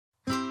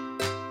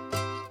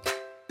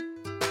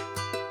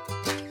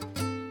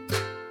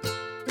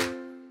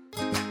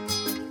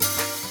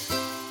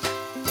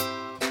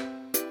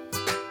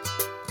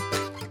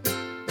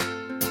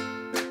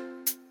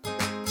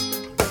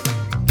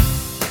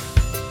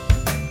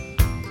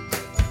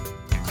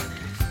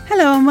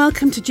Hello and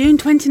welcome to June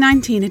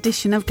 2019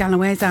 edition of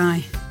Galloway's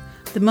Eye,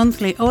 the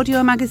monthly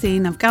audio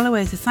magazine of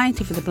Galloway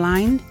Society for the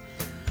Blind,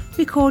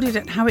 recorded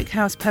at Howick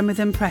House, Penwith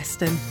and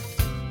Preston.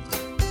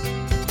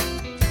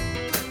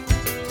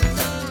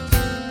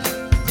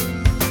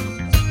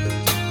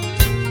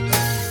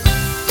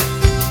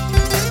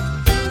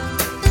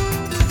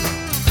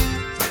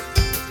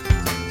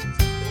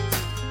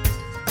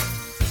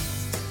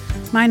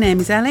 My name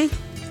is Ellie,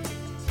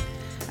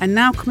 and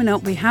now coming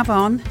up we have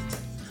on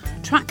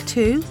Track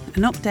 2,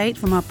 an update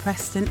from our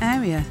Preston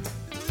area.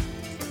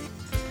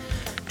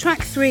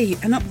 Track 3,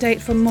 an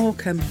update from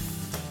Morecambe.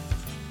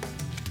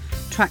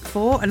 Track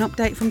 4, an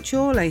update from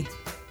Chorley.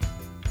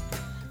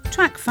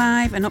 Track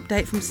 5, an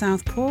update from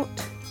Southport.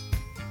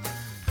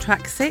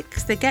 Track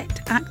 6, the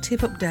Get Active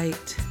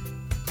update.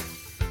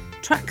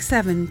 Track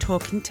 7,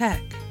 Talking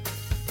Tech.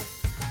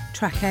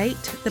 Track 8,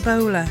 the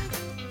Bowler.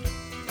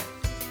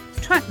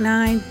 Track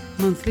 9,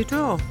 monthly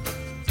draw.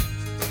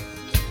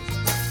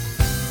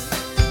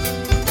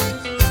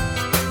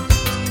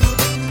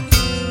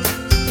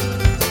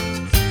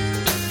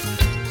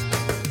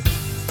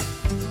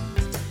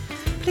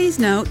 Please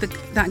note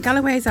that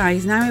Galloway's Eye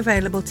is now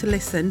available to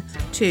listen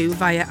to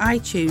via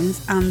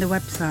iTunes and the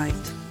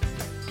website.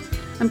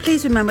 And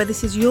please remember,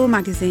 this is your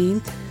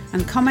magazine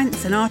and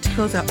comments and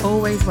articles are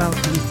always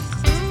welcome.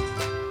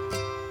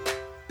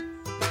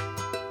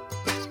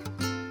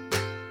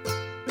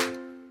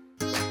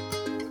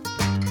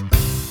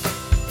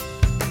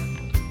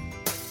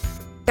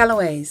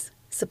 Galloway's,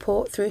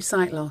 support through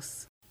sight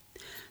loss.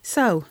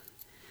 So,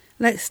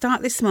 let's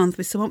start this month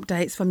with some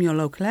updates from your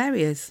local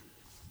areas.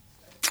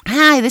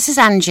 Hi, this is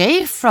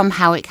Angie from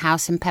Howick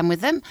House in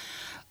Penwitham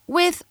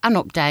with an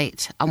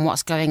update on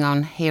what's going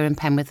on here in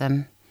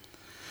Penwitham.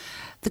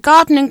 The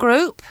gardening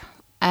group,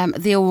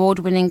 the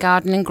award-winning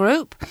gardening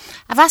group,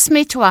 have asked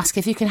me to ask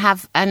if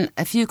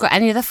you've got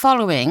any of the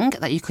following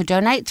that you could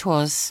donate to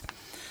us.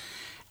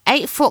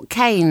 8-foot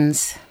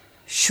canes,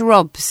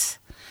 shrubs,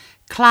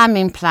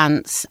 climbing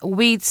plants,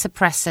 weed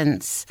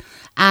suppressants,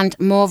 and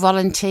more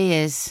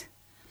volunteers.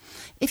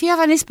 If you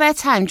have any spare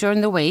time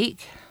during the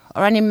week,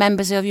 or any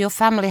members of your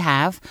family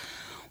have,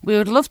 we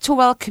would love to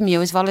welcome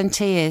you as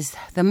volunteers.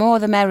 The more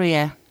the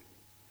merrier.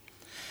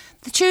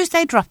 The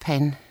Tuesday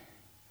drop-in.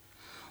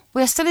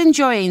 We are still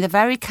enjoying the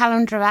very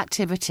calendar of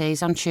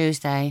activities on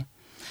Tuesday.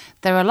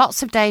 There are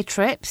lots of day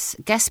trips,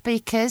 guest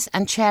speakers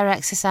and chair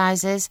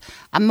exercises,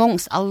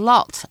 amongst a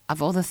lot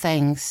of other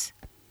things.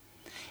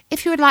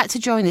 If you would like to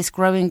join this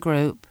growing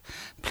group,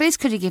 please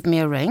could you give me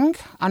a ring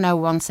on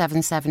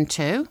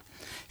 01772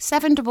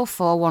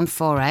 744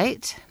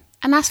 148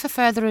 and ask for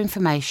further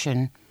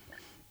information.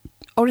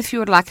 Or if you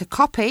would like a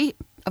copy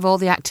of all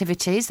the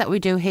activities that we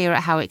do here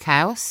at Howick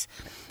House,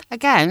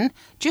 again,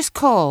 just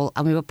call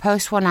and we will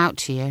post one out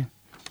to you.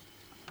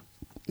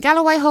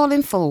 Galloway Hall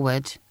in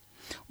Fulwood.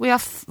 We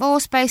have 4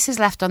 spaces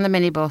left on the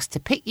minibus to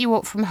pick you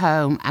up from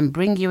home and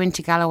bring you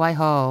into Galloway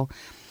Hall.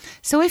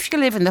 So if you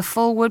live in the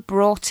Fulwood,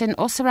 Broughton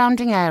or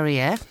surrounding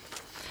area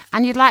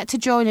and you'd like to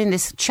join in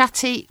this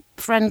chatty,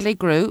 friendly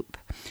group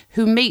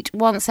who meet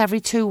once every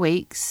 2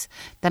 weeks,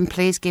 then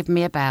please give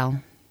me a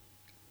bell.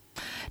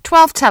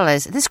 12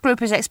 Tellers. This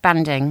group is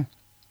expanding.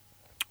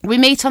 We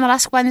meet on the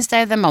last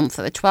Wednesday of the month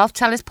at the 12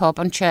 Tellers pub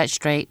on Church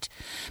Street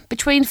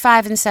between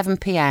 5 and 7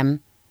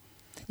 p.m.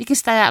 You can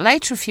stay out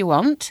later if you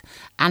want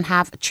and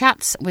have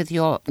chats with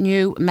your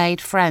new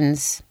made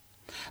friends.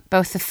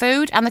 Both the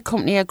food and the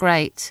company are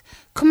great.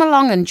 Come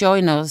along and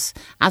join us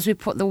as we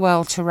put the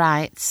world to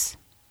rights.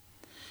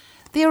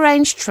 The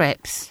arranged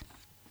trips.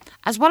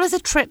 As well as the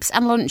trips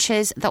and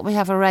lunches that we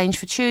have arranged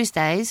for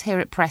Tuesdays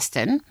here at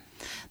Preston,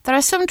 there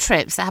are some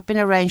trips that have been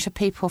arranged for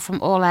people from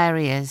all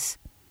areas.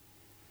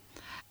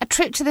 A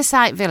trip to the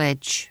Sight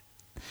Village.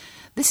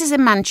 This is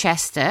in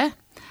Manchester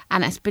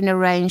and it's been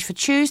arranged for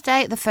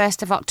Tuesday, the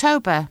 1st of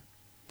October.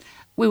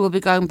 We will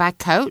be going by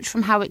coach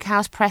from Howick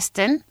House,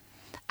 Preston,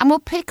 and we'll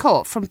pick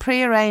up from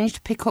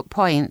pre-arranged pick-up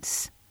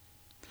points.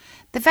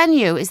 The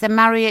venue is the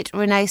Marriott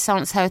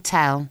Renaissance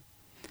Hotel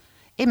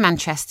in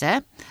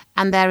Manchester,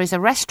 and there is a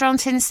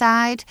restaurant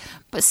inside,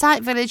 but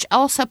Sight Village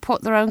also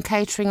put their own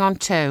catering on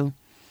too.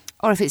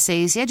 Or if it's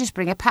easier, just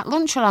bring a packed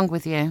lunch along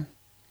with you.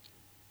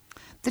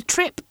 The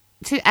trip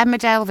to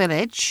Emmerdale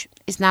Village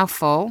is now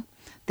full.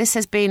 This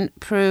has been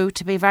proved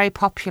to be very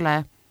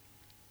popular.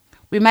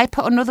 We may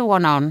put another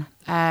one on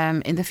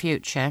in the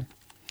future.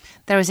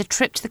 There is a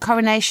trip to the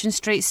Coronation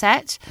Street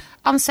set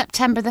on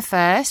September the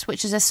 1st,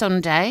 which is a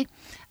Sunday,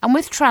 and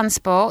with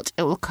transport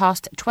it will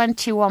cost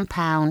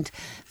 £21.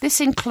 This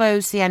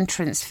includes the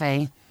entrance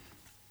fee.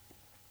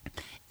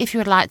 If you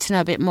would like to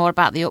know a bit more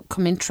about the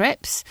upcoming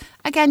trips,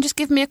 again just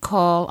give me a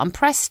call on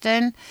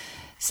Preston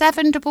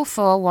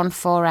 744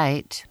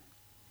 148.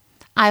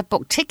 I have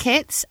booked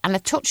tickets and a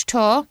touch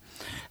tour,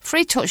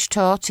 free touch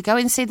tour to go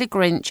and see the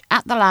Grinch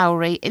at the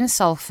Lowry in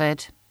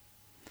Salford.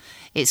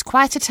 It's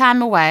quite a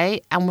time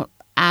away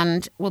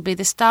and will be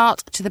the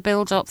start to the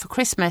build-up for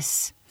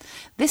Christmas.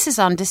 This is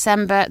on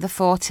December the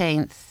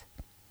 14th.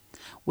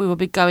 We will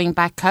be going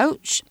by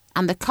coach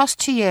and the cost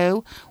to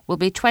you will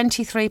be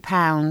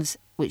 £23.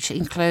 which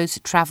includes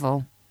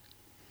travel.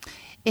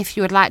 If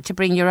you would like to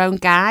bring your own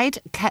guide,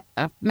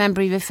 a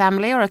member of your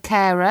family or a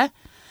carer,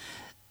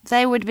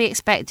 they would be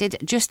expected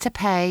just to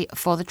pay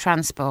for the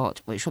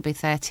transport, which will be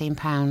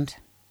 £13.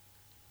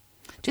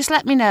 Just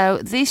let me know.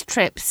 These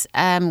trips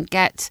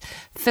get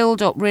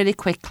filled up really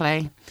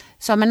quickly,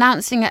 so I'm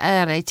announcing it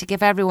early to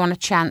give everyone a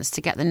chance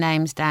to get the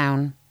names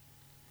down.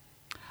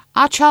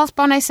 Our Charles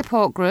Bonnet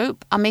support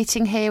group are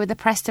meeting here with the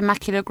Preston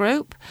Macular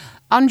group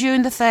on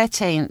June the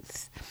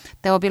 13th.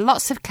 There will be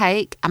lots of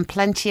cake and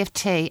plenty of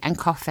tea and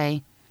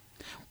coffee.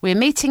 We're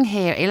meeting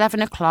here at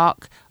 11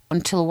 o'clock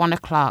until 1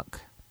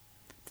 o'clock.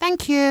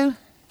 Thank you.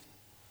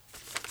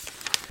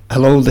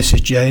 Hello, this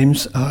is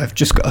James. I've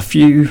just got a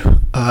few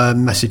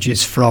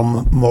messages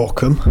from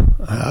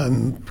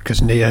Morecambe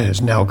because Nia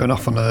has now gone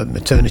off on a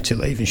maternity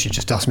leave and she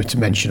just asked me to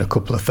mention a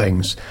couple of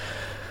things.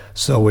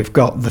 So we've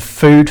got the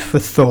Food for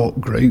Thought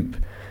group,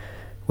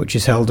 which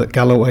is held at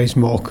Galloway's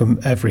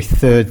Morecambe every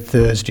third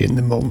Thursday in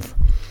the month.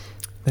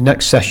 The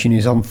next session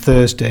is on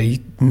Thursday,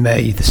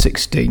 May the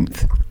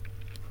 16th.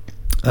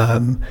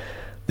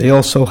 They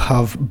also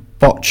have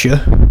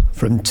boccia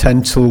from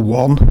 10 till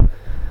 1.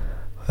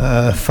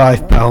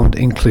 £5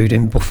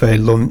 including buffet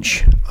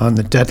lunch, and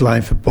the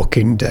deadline for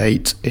booking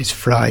date is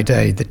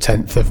Friday the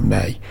 10th of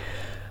May.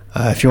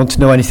 If you want to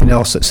know anything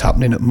else that's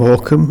happening at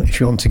Morecambe, if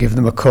you want to give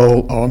them a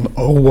call on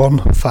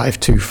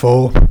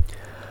 01524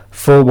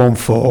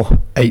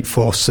 414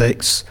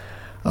 846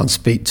 and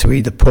speak to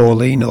either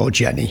Pauline or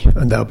Jenny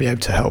and they'll be able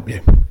to help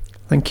you.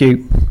 Thank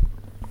you.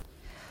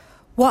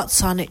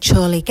 What's on at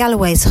Chorley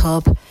Galloway's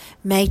Hub,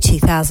 May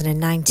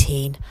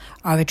 2019.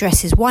 Our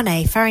address is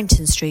 1A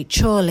Farrington Street,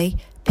 Chorley,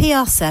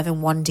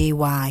 PR7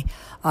 1DY.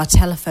 Our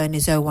telephone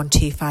is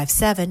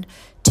 01257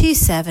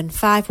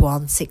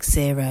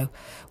 275160.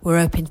 We're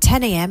open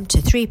 10 a.m.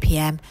 to 3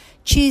 p.m,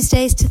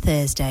 Tuesdays to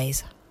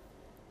Thursdays.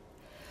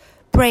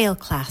 Braille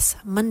class,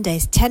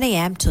 Mondays 10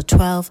 a.m. till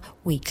 12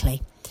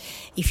 weekly.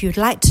 If you'd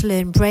like to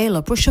learn Braille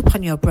or brush up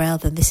on your Braille,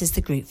 then this is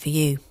the group for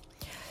you.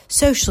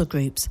 Social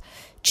groups,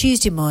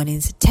 Tuesday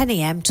mornings 10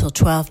 a.m. till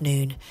 12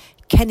 noon.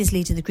 Ken is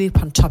leading the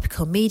group on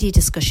topical media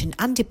discussion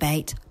and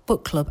debate,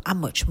 book club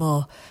and much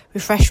more.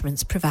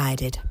 Refreshments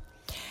provided.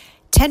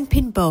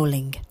 10-pin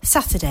bowling,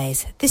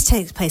 Saturdays. This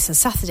takes place on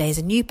Saturdays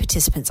and new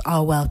participants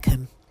are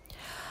welcome.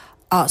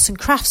 Arts and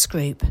crafts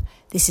group.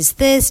 This is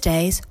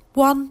Thursdays,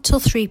 1 till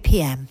 3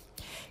 p.m.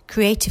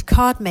 Creative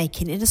card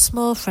making in a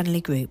small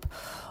friendly group.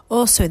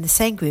 Also in the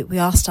same group we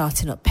are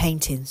starting up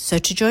painting, so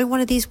to join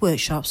one of these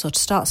workshops or to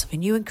start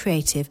something new and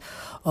creative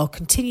or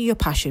continue your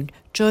passion,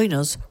 join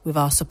us with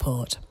our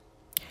support.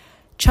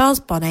 Charles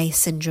Bonnet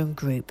Syndrome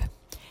Group.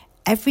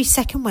 Every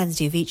second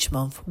Wednesday of each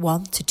month,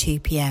 1 to 2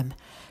 p.m.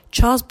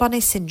 Charles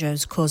Bonnet Syndrome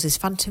causes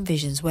phantom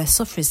visions where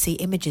sufferers see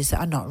images that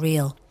are not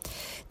real.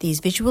 These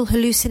visual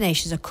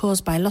hallucinations are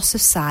caused by loss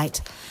of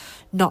sight,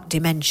 not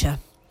dementia.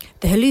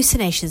 The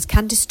hallucinations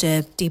can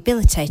disturb,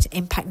 debilitate and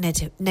impact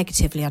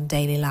negatively on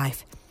daily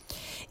life.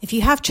 If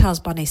you have Charles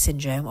Bonnet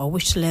Syndrome or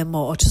wish to learn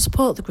more or to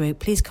support the group,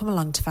 please come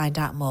along to find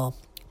out more.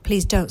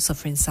 Please don't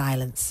suffer in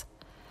silence.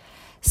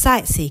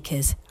 Sight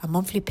Seekers, a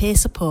monthly peer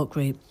support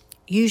group,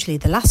 usually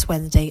the last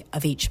Wednesday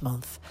of each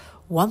month,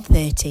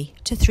 1:30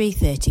 to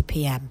 3:30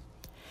 p.m.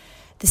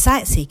 The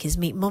Sight Seekers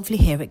meet monthly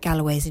here at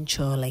Galloway's in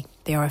Chorley.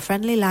 They are a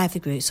friendly,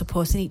 lively group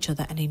supporting each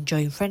other and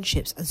enjoying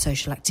friendships and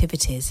social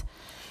activities.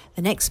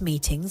 The next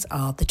meetings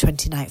are the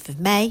 29th of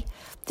May,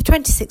 the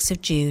 26th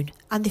of June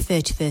and the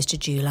 31st of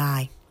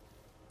July.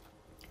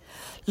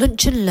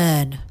 Lunch and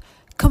Learn.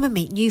 Come and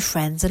meet new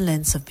friends and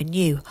learn something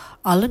new.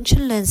 Our Lunch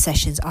and Learn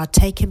sessions are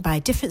taken by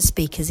different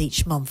speakers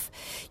each month.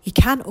 You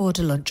can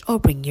order lunch or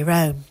bring your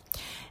own.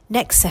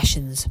 Next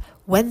sessions,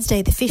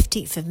 Wednesday the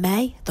 15th of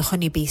May, the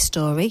Honeybee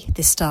Story.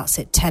 This starts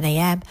at 10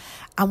 a.m.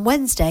 And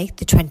Wednesday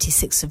the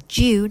 26th of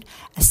June,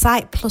 a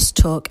Sight Plus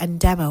talk and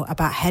demo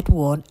about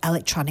head-worn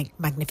electronic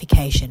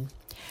magnification.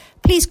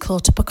 Please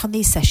call to book on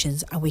these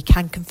sessions and we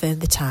can confirm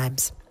the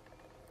times.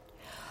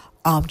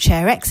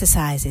 Armchair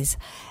Exercises,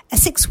 a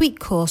 6-week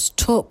course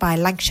taught by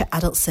Lancashire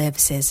Adult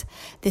Services.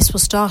 This will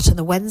start on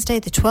the Wednesday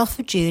the 12th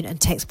of June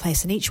and takes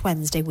place on each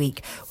Wednesday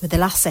week, with the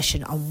last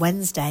session on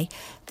Wednesday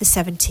the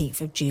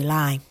 17th of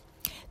July.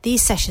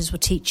 These sessions will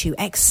teach you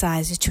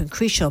exercises to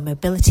increase your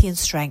mobility and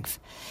strength.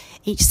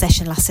 Each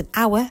session lasts an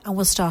hour and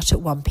will start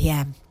at 1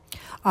 p.m.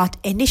 Our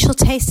initial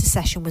taster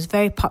session was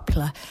very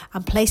popular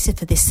and places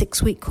for this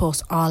 6-week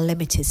course are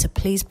limited, so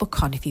please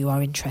book on if you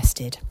are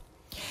interested.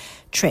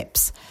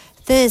 Trips.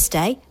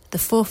 Thursday, the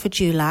 4th of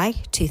July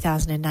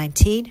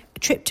 2019, a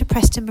trip to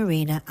Preston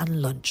Marina and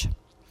lunch.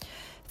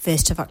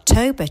 1st of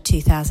October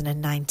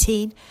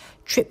 2019,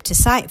 trip to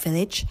Sight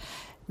Village,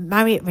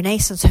 Marriott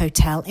Renaissance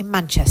Hotel in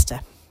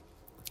Manchester.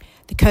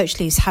 The coach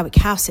leaves Howick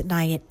House at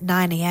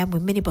 9 a.m.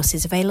 with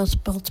minibuses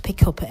available to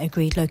pick up at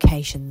agreed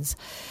locations.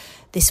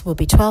 This will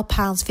be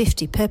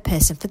 £12.50 per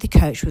person for the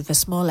coach with a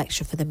small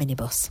extra for the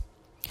minibus.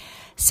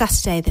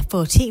 Saturday the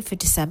 14th of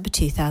December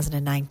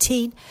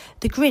 2019,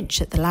 The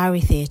Grinch at the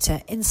Lowry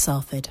Theatre in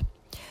Salford.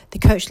 The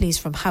coach leaves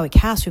from Howick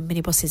House with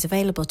minibuses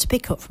available to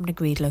pick up from an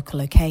agreed local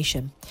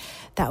location.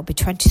 That will be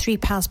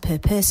 £23 per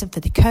person for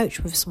the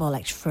coach with a small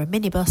extra for a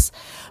minibus,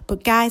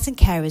 but guides and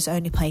carers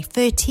only pay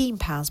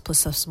 £13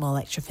 plus a small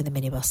extra for the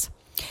minibus.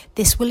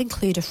 This will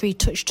include a free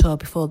touch tour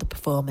before the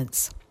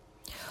performance.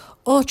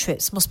 All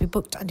trips must be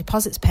booked and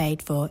deposits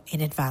paid for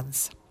in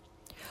advance.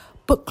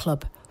 Book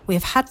Club. We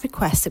have had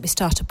requests that we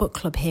start a book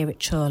club here at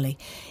Chorley.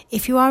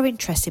 If you are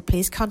interested,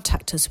 please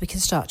contact us so we can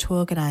start to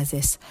organise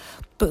this.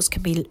 Books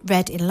can be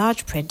read in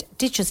large print,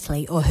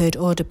 digitally or heard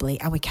audibly,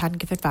 and we can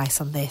give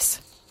advice on this.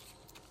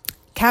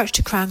 Couch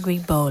to Crown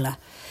Green Bowler.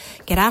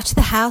 Get out of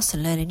the house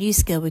and learn a new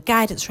skill with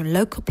guidance from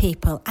local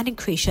people and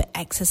increase your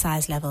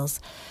exercise levels.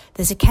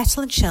 There's a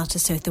kettle and shelter,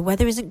 so if the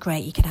weather isn't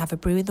great, you can have a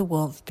brew in the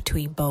warmth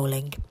between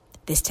bowling.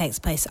 This takes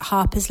place at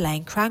Harper's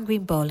Lane, Crown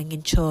Green Bowling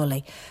in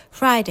Chorley,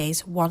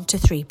 Fridays 1 to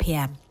 3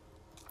 p.m.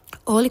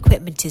 All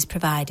equipment is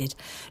provided.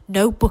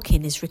 No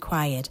booking is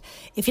required.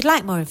 If you'd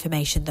like more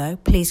information though,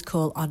 please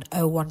call on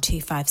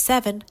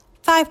 01257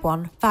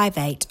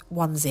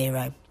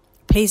 515810.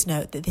 Please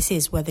note that this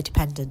is weather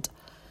dependent.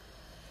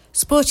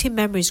 Sporting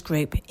Memories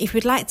Group. If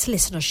you'd like to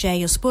listen or share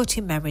your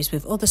sporting memories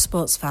with other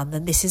sports fans,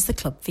 then this is the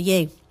club for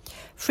you.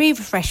 Free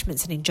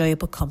refreshments and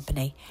enjoyable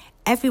company.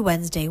 Every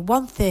Wednesday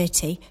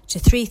 1:30 to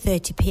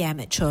 3:30 p.m.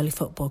 at Chorley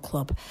Football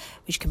Club,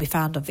 which can be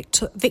found on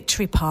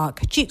Victory Park,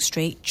 Duke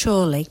Street,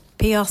 Chorley,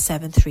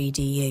 PR7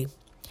 3DU.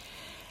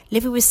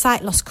 Living with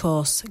Sight Loss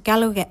course.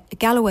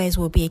 Galloways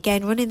will be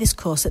again running this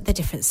course at the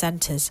different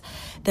centres.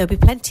 There will be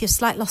plenty of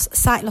sight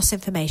loss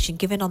information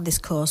given on this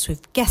course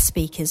with guest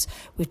speakers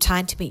with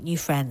time to meet new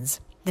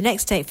friends. The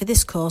next date for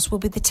this course will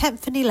be the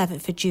 10th and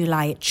 11th of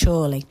July at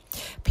Chorley.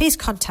 Please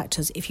contact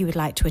us if you would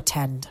like to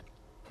attend.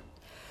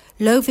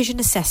 Low vision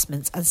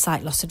assessments and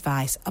sight loss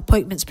advice.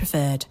 Appointments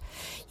preferred.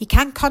 You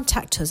can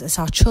contact us at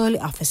our Chorley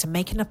office and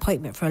make an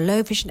appointment for a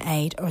low vision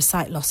aid or a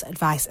sight loss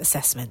advice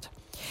assessment.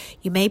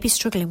 You may be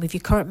struggling with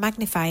your current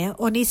magnifier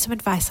or need some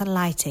advice on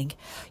lighting.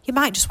 You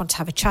might just want to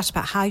have a chat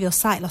about how your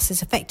sight loss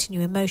is affecting you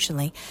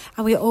emotionally,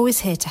 and we are always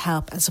here to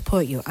help and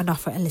support you and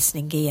offer a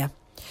listening ear.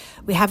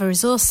 We have a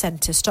resource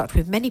centre stocked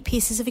with many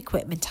pieces of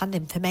equipment and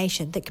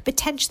information that could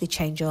potentially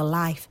change your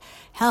life,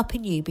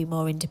 helping you be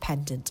more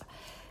independent.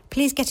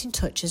 Please get in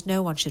touch as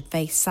no one should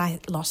face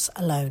sight loss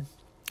alone.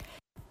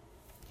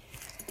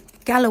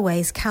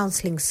 Galloway's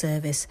Counselling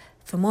Service.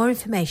 For more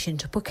information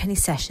to book any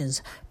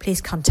sessions,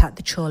 please contact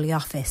the Chorley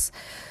office.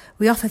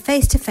 We offer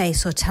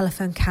face-to-face or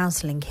telephone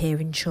counselling here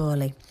in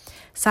Chorley.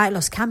 Sight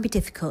loss can be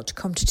difficult to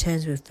come to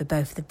terms with for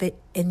both the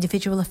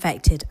individual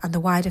affected and the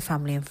wider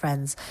family and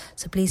friends,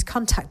 so please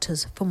contact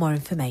us for more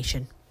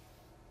information.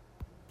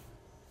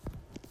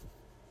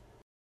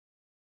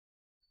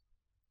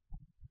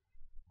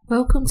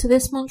 Welcome to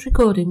this month's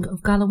recording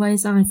of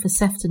Galloway's Eye for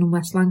Sefton and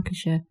West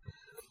Lancashire.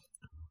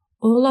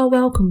 All are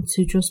welcome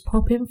to just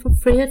pop in for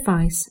free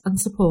advice and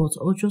support,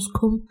 or just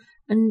come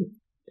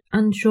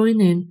and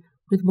join in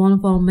with one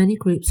of our many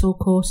groups or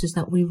courses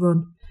that we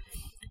run.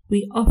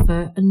 We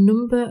offer a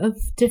number of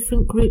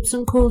different groups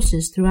and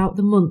courses throughout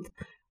the month,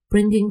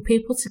 bringing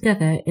people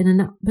together in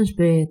an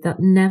atmosphere that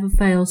never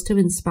fails to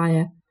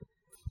inspire.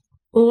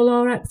 All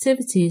our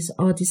activities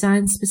are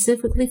designed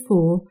specifically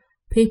for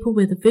people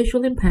with a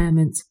visual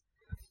impairment.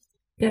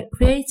 Get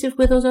creative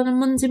with us on a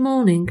Monday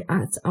morning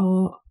at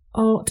our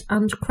art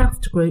and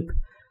craft group.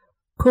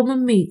 Come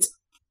and meet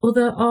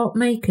other art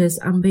makers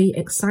and be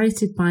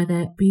excited by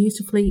their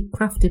beautifully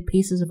crafted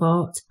pieces of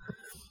art.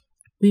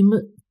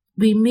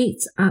 We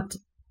meet at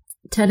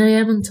 10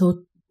 a.m.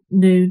 until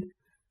noon.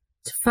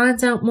 To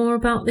find out more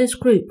about this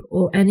group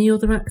or any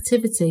other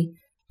activity,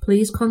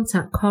 please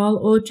contact Carl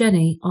or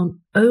Jenny on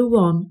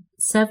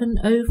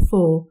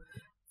 01704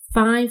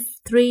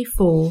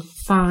 534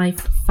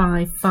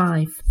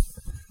 555.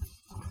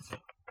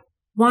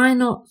 Why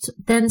not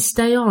then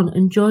stay on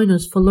and join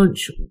us for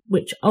lunch,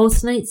 which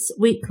alternates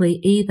weekly,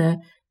 either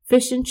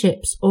fish and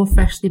chips or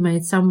freshly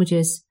made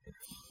sandwiches.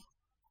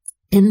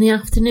 In the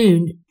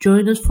afternoon,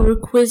 join us for a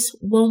quiz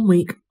one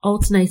week,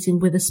 alternating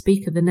with a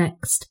speaker the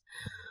next.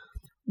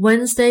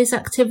 Wednesday's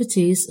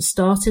activities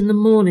start in the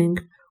morning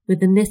with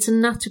the Knit and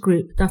Natter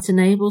group that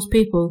enables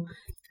people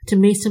to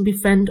meet and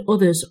befriend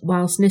others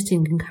whilst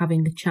knitting and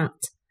having a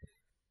chat.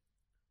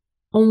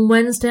 On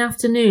Wednesday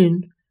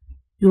afternoon,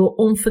 your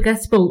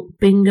unforgettable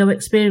bingo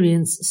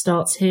experience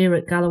starts here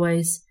at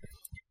Galloway's.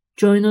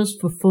 Join us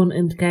for fun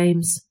and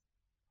games.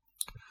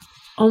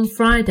 On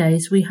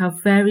Fridays, we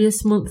have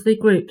various monthly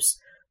groups,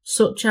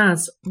 such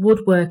as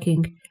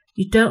woodworking.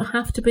 You don't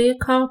have to be a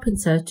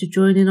carpenter to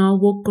join in our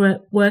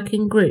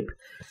woodworking group,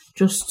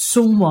 just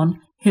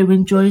someone who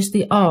enjoys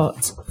the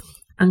art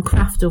and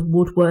craft of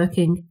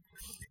woodworking.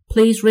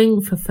 Please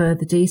ring for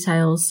further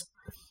details.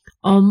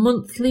 Our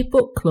monthly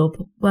book club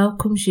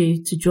welcomes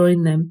you to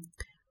join them.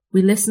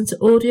 We listen to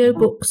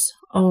audiobooks.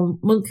 Our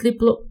monthly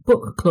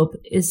book club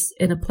is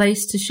in a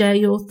place to share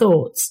your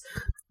thoughts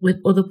with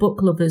other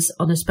book lovers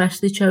on a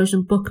specially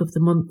chosen book of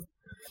the month.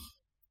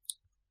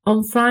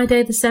 On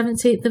Friday the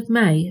 17th of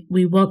May,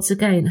 we once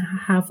again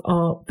have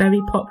our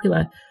very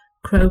popular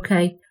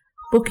croquet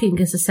Booking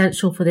is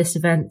essential for this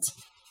event.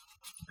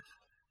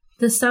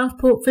 The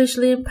Southport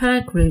Visually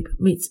Impaired Group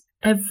meets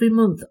every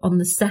month on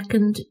the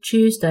second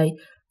Tuesday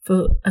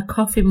for a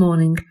coffee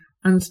morning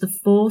and the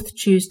fourth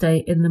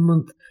Tuesday in the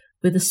month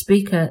with a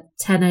speaker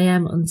 10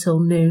 a.m. until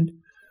noon.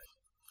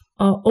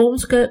 Our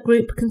Ormskirk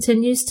group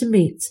continues to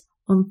meet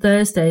on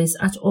Thursdays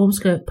at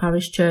Ormskirk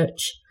Parish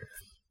Church,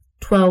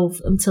 12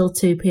 until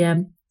 2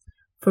 p.m.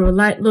 for a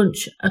light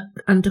lunch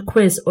and a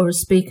quiz or a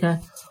speaker.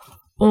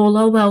 All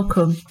are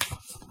welcome.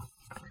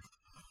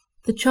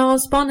 The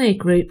Charles Bonnet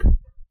group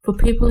for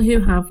people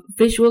who have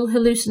visual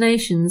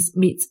hallucinations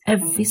meets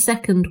every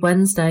second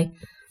Wednesday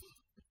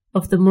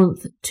of the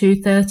month,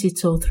 2:30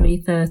 till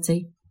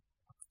 3:30.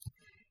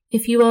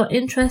 If you are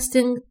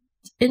interested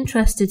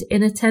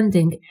in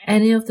attending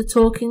any of the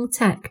Talking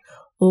Tech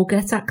or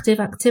Get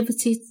Active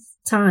activity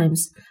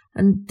times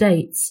and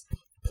dates,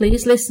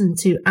 please listen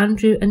to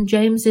Andrew and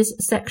James's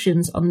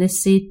sections on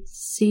this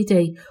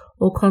CD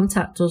or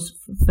contact us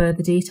for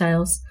further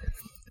details.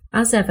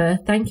 As ever,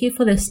 thank you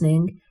for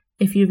listening.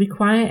 If you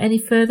require any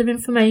further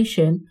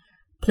information,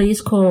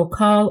 please call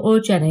Carl or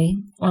Jenny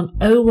on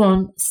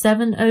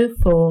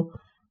 01704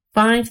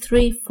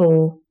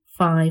 534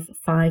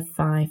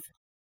 555.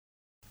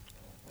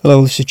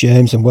 Hello, this is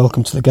James and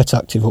welcome to the Get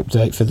Active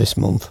update for this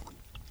month.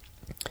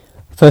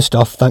 First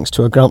off, thanks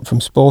to a grant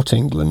from Sport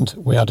England,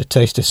 we had a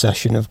taster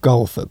session of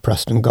golf at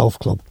Preston Golf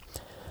Club.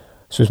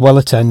 This was well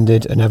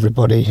attended and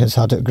everybody has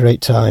had a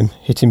great time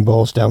hitting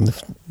balls down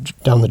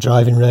the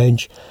driving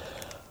range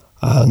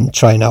and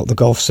trying out the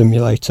golf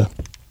simulator.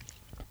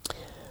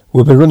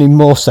 We'll be running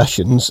more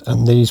sessions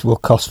and these will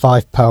cost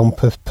 £5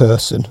 per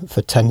person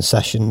for 10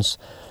 sessions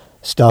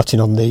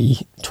starting on the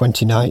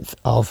 29th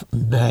of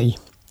May.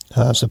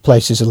 So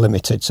places are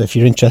limited, so if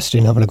you're interested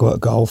in having a go at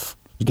golf,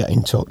 get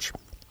in touch.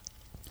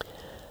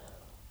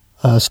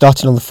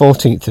 Starting on the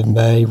 14th of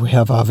May, we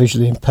have our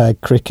visually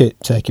impaired cricket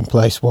taking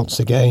place once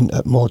again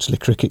at Maudsley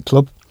Cricket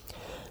Club,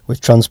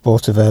 with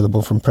transport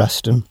available from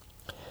Preston.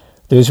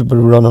 These will be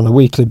run on a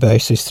weekly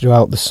basis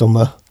throughout the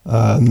summer,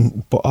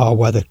 but are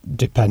weather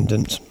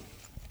dependent.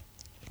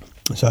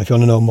 So if you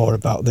want to know more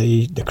about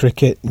the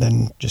cricket,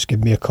 then just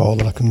give me a call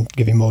and I can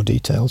give you more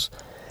details.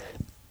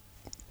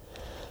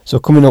 So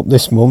coming up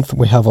this month,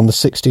 we have on the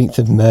 16th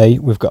of May,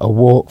 we've got a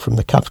walk from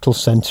the Capital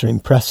Centre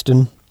in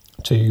Preston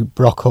to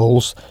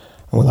Brockholes,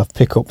 and we'll have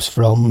pickups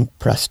from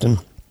Preston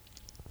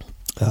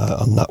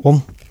on that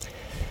one.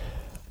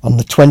 On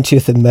the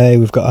 20th of May,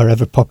 we've got our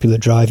ever popular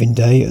driving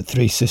day at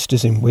Three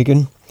Sisters in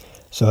Wigan.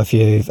 So if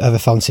you've ever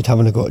fancied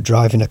having a go at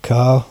driving a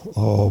car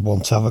or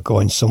want to have a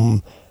go in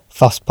some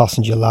fast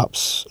passenger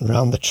laps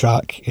around the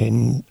track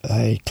in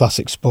a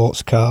classic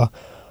sports car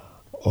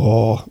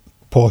or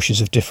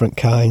Porsches of different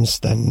kinds,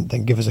 then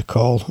give us a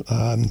call.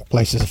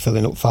 Places are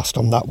filling up fast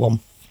on that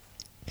one.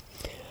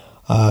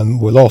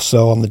 We'll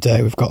also, on the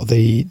day, we've got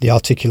the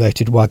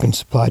articulated wagon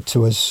supplied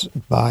to us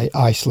by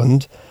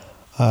Iceland,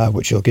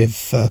 which will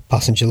give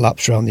passenger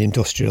laps around the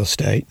industrial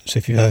estate. So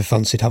if you've ever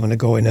fancied having a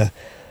go in an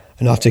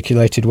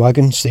articulated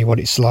wagon, see what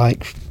it's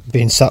like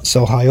being sat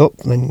so high up,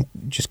 then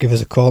just give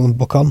us a call and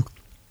book on.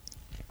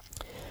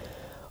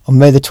 On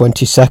May the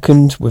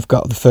 22nd, we've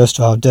got the first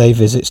of our day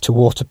visits to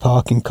Water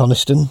Park in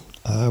Coniston.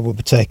 We'll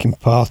be taking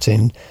part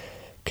in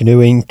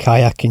canoeing,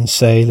 kayaking,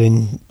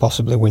 sailing,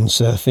 possibly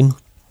windsurfing.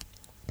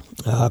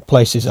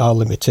 Places are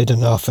limited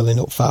and are filling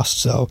up fast,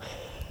 so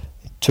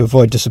to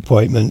avoid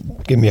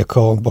disappointment, give me a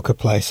call and book a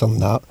place on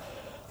that.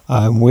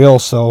 We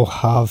also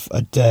have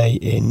a day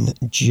in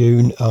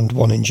June and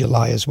one in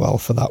July as well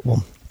for that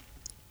one.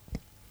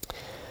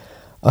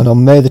 And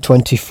on May the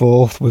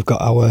 24th, we've got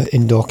our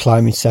indoor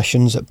climbing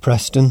sessions at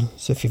Preston.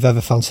 So if you've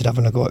ever fancied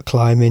having a go at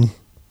climbing,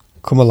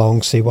 come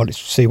along, see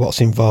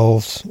what's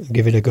involved,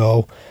 give it a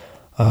go.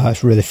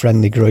 It's a really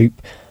friendly group.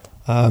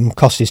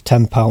 Cost is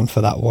 £10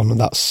 for that one, and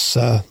that's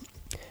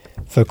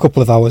for a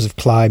couple of hours of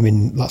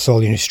climbing. That's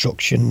all your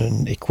instruction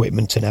and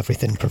equipment and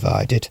everything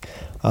provided,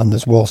 and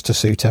there's walls to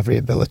suit every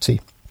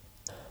ability.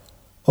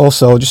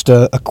 Also, just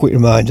a quick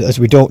reminder, as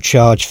we don't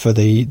charge for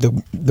the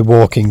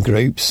walking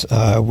groups,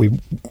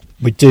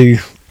 we do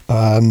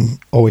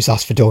always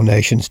ask for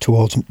donations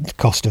towards the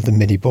cost of the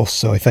minibus.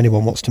 So if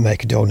anyone wants to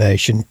make a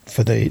donation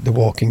for the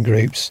walking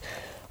groups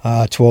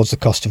towards the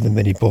cost of the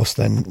minibus,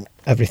 then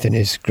everything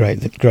is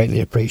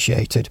greatly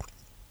appreciated.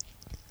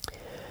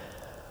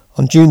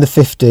 On June the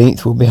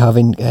 15th, we'll be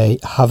having a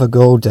Have a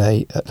Go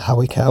Day at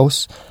Howick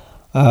House,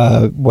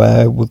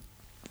 where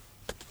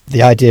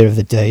the idea of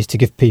the day is to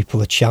give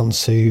people a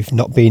chance who've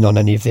not been on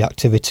any of the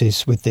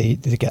activities with the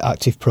Get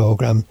Active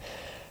programme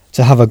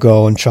to have a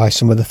go and try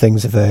some of the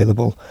things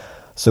available.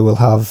 So we'll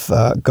have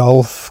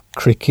golf,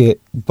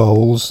 cricket,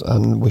 bowls,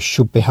 and we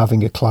should be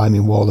having a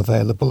climbing wall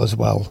available as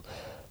well.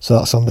 So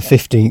that's on the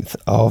 15th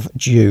of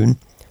June,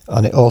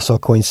 and it also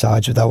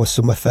coincides with our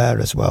summer fair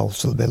as well,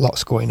 so there'll be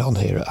lots going on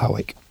here at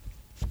Howick.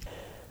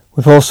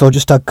 We've also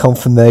just had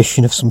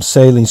confirmation of some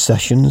sailing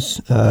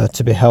sessions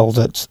to be held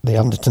at the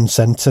Anderton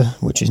Centre,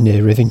 which is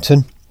near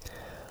Rivington.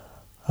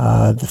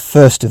 The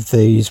first of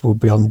these will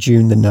be on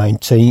June the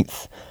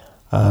 19th,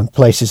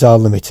 Places are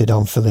limited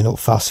on filling up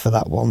fast for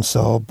that one,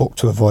 so book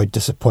to avoid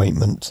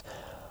disappointment.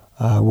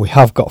 We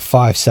have got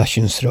 5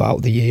 sessions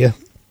throughout the year,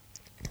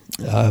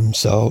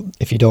 so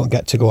if you don't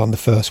get to go on the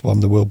first one,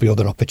 there will be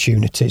other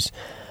opportunities,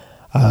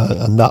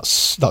 and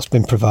that's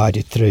been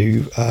provided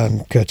through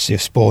courtesy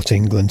of Sport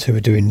England, who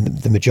are doing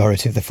the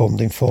majority of the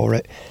funding for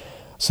it.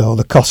 So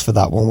the cost for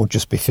that one would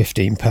just be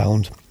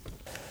 £15.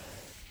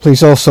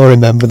 Please also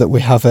remember that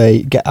we have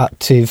a Get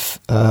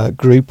Active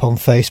group on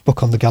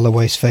Facebook, on the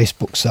Galloway's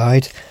Facebook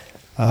side,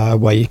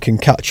 where you can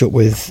catch up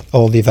with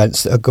all the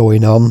events that are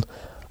going on,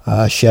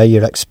 share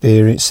your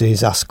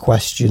experiences, ask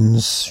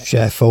questions,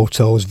 share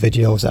photos,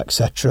 videos,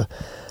 etc.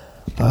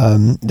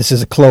 This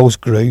is a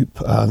closed group,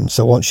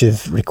 so once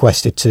you've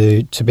requested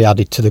to be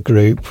added to the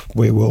group,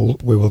 we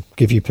will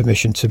give you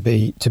permission to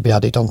be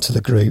added onto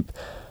the group,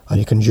 and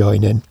you can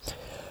join in.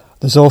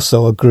 There's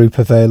also a group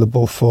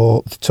available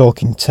for the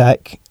Talking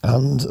Tech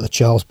and the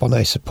Charles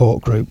Bonnet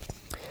support group.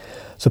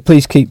 So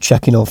please keep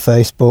checking on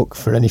Facebook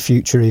for any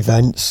future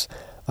events,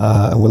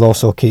 and we'll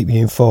also keep you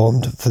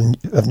informed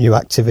of new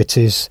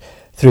activities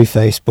through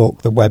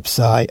Facebook, the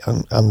website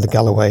and the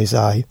Galloway's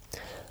Eye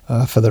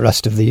for the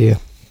rest of the year.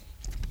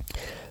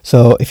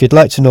 So if you'd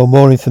like to know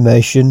more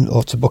information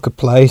or to book a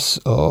place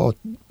or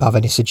have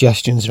any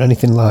suggestions or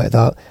anything like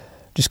that,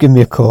 just give me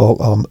a call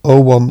on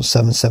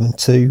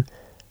 01772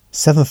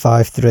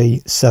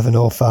 753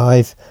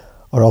 705,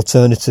 or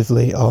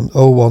alternatively on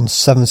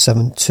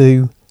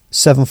 01772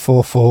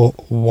 744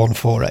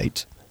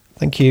 148.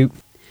 Thank you.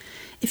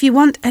 If you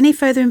want any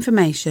further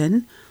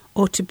information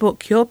or to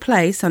book your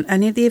place on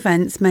any of the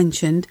events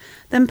mentioned,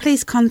 then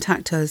please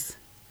contact us.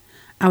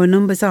 Our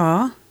numbers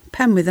are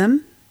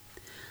Penwitham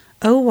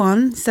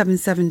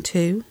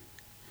 01772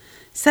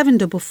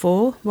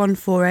 744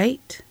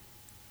 148,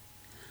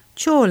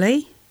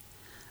 Chorley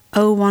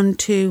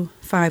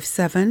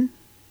 01257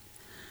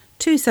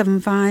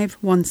 275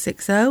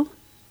 160,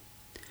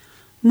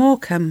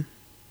 Morecambe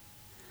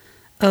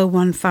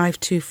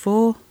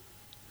 01524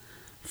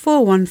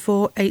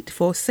 414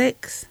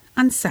 846,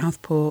 and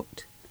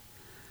Southport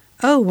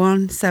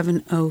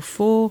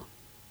 01704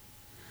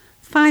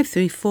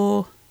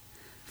 534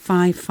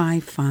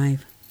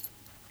 555.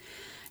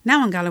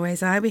 Now on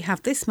Galloway's Eye, we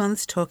have this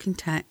month's Talking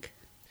Tech.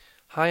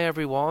 Hi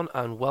everyone,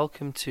 and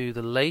welcome to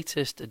the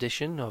latest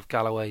edition of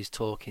Galloway's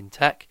Talking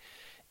Tech.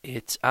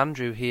 It's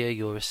Andrew here,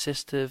 your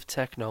Assistive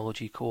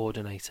Technology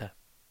Coordinator.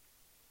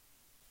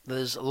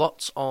 There's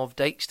lots of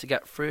dates to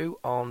get through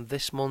on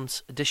this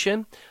month's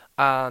edition,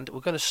 and we're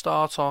going to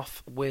start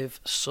off with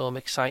some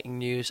exciting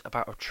news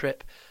about a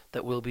trip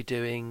that we'll be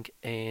doing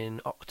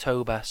in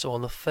October. So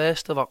on the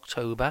 1st of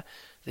October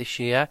this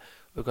year,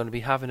 we're going to be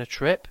having a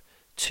trip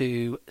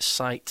to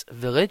Sight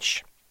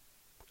Village,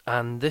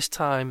 and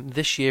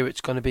this year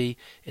it's going to be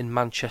in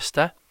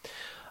Manchester.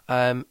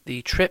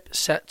 The trip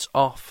sets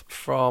off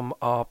from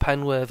our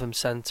Penwortham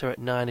Centre at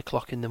 9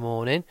 o'clock in the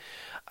morning,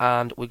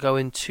 and we're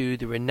going to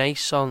the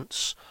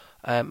Renaissance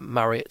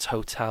Marriott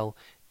Hotel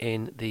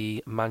in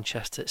the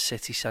Manchester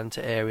city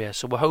centre area.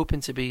 So we're hoping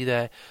to be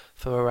there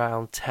for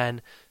around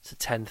 10 to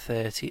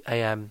 10:30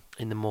 a.m.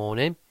 in the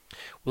morning.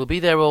 We'll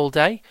be there all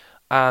day,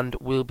 and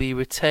we'll be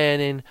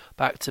returning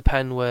back to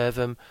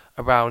Penwortham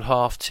around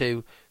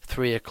 2:30,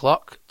 3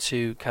 o'clock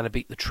to kind of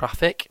beat the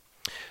traffic.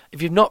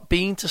 If you've not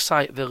been to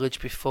Sight Village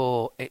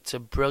before, it's a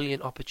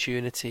brilliant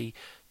opportunity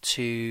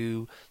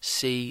to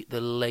see the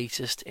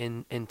latest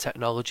in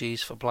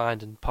technologies for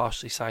blind and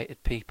partially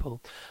sighted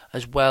people,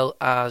 as well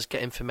as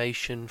get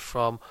information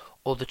from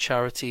other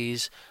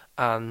charities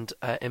and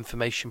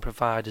information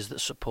providers that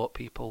support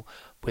people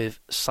with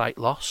sight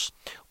loss.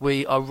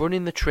 We are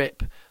running the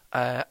trip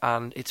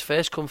and it's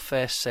first come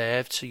first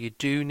served, so you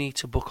do need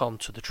to book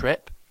onto the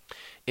trip.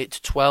 It's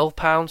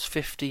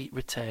 £12.50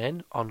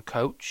 return on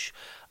coach,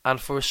 and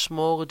for a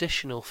small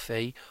additional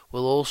fee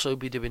we'll also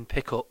be doing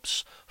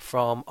pickups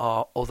from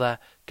our other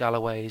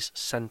Galloway's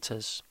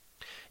centres.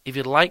 If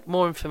you'd like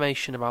more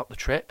information about the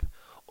trip,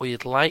 or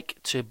you'd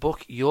like to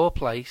book your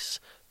place,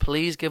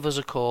 please give us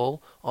a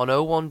call on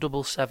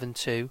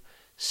 01772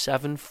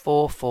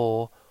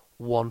 744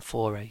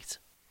 148.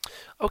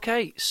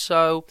 Okay,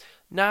 so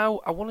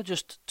now I want to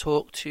just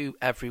talk to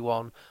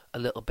everyone a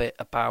little bit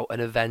about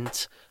an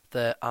event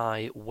that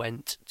I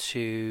went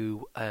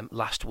to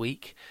last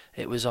week.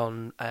 It was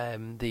on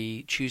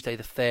the Tuesday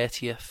the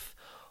 30th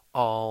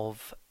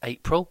of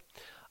April,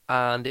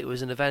 and it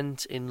was an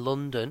event in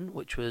London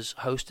which was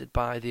hosted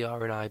by the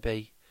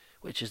RNIB,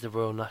 which is the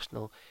Royal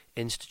National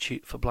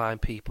Institute for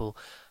Blind People,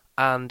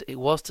 and it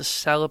was to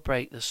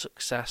celebrate the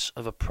success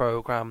of a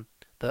programme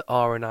that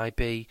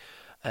RNIB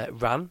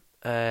ran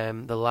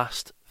the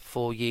last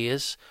 4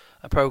 years,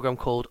 a programme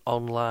called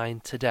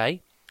Online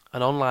Today.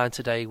 And Online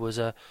Today was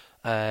a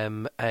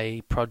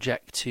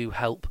project to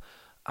help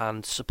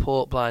and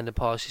support blind and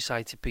partially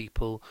sighted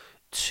people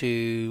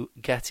to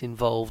get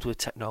involved with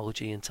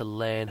technology and to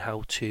learn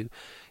how to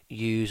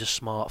use a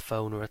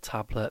smartphone or a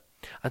tablet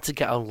and to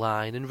get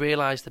online and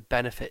realise the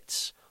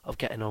benefits of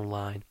getting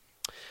online.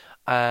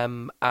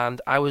 And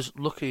I was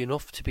lucky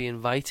enough to be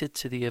invited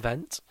to the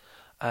event.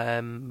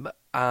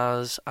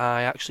 as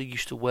I actually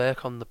used to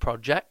work on the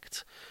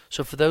project.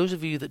 So for those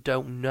of you that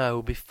don't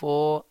know,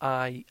 before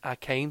I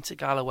came to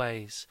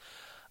Galloway's,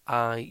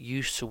 I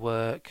used to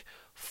work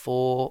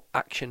for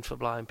Action for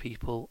Blind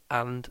People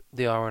and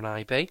the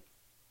RNIB,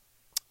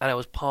 and I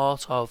was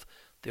part of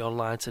the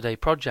Online Today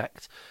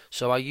project.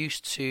 So I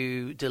used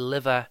to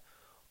deliver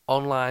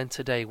Online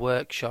Today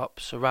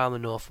workshops around the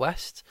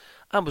Northwest,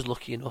 and was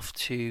lucky enough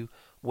to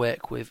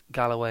work with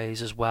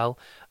Galloway's as well,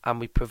 and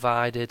we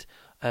provided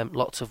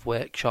lots of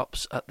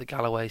workshops at the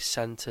Galloway's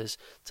centres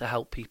to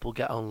help people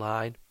get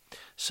online.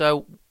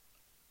 So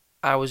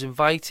I was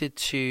invited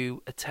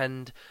to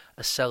attend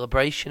a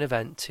celebration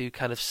event to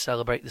kind of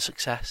celebrate the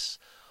success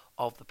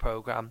of the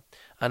programme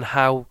and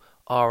how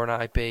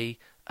RNIB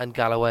and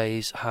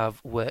Galloway's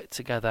have worked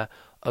together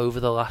over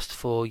the last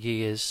 4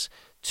 years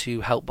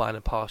to help blind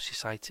and partially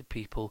sighted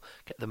people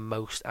get the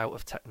most out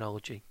of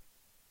technology.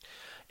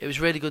 It was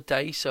a really good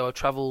day, so I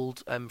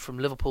travelled from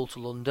Liverpool to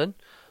London,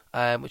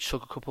 which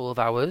took a couple of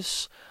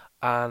hours,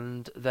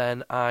 and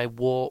then I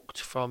walked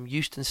from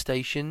Euston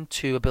Station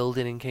to a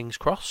building in King's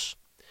Cross,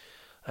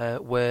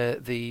 where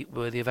the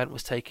event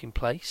was taking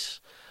place,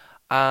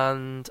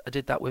 and I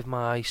did that with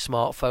my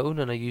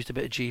smartphone, and I used a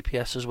bit of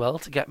GPS as well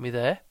to get me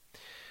there,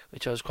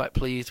 which I was quite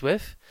pleased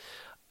with.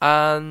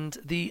 And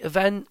the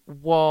event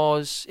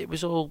was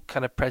all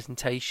kind of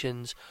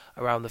presentations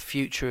around the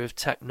future of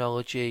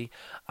technology,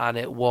 and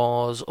it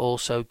was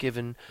also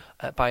given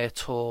by a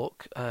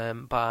talk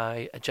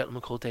by a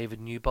gentleman called David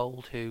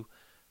Newbold, who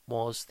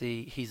was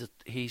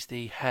he's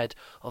the head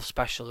of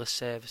specialist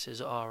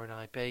services at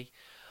RNIB,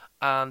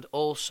 and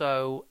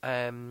also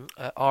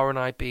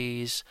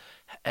RNIB's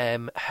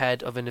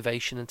head of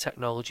innovation and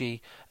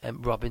technology,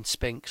 Robin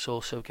Spinks,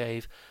 also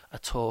gave a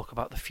talk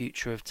about the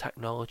future of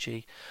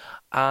technology.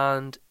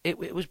 And it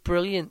was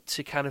brilliant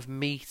to kind of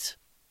meet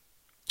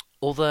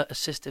other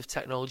assistive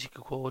technology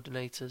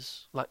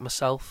coordinators like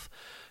myself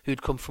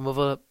who'd come from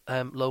other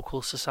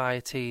local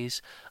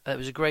societies. It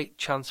was a great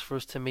chance for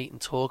us to meet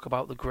and talk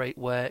about the great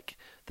work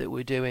that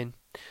we're doing.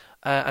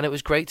 And it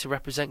was great to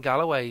represent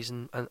Galloway's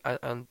and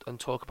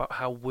talk about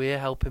how we're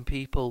helping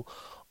people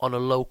on a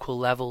local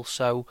level.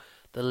 So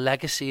the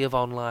legacy of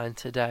Online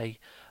Today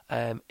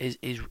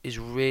is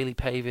really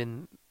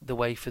paving the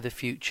way for the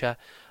future.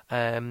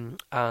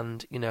 And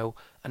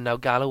now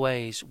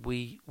Galloway's,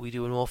 we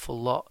do an awful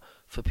lot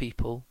for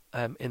people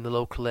in the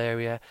local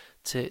area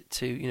to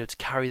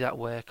carry that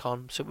work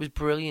on. So it was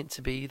brilliant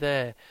to be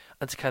there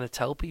and to kind of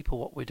tell people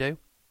what we do.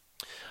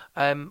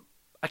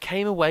 I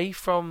came away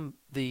from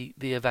the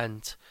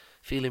event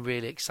feeling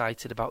really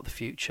excited about the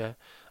future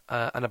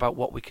and about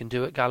what we can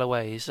do at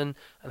Galloway's and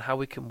how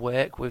we can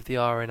work with the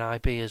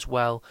RNIB as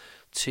well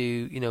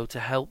to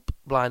help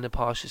blind and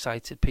partially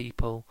sighted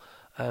people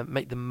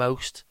make the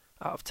most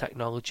out of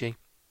technology.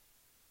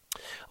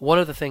 One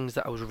of the things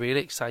that I was really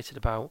excited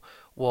about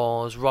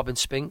was Robin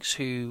Spinks,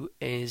 who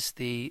is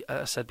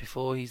I said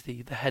before, he's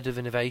the head of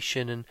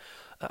innovation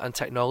and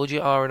technology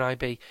at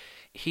RNIB.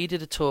 He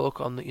did a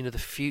talk on the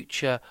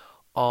future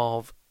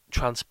of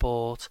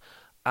transport,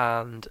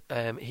 and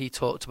he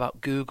talked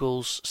about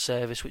Google's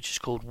service, which is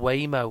called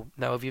Waymo.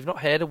 Now, if you've not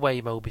heard of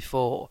Waymo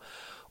before,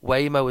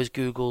 Waymo is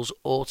Google's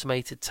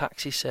automated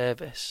taxi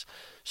service.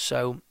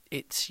 So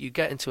you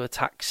get into a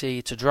taxi,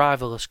 it's a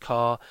driverless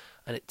car,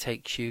 and it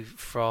takes you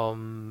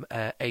from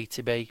A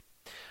to B.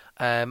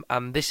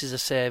 And this is a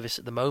service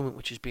at the moment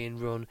which is being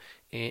run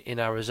in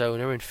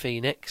Arizona, in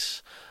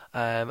Phoenix,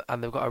 and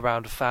they've got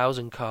around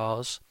 1,000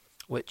 cars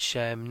which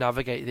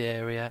navigate the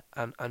area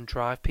and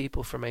drive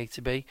people from A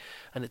to B,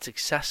 and it's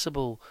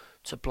accessible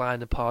to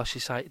blind and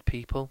partially sighted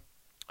people.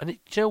 And you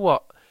know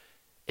what?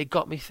 It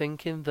got me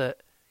thinking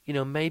that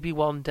maybe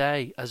one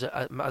day,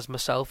 as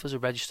myself as a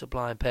registered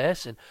blind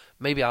person,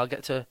 maybe I'll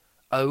get to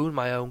own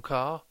my own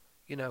car,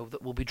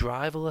 that will be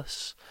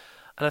driverless.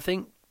 And I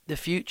think the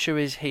future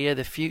is here,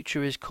 the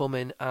future is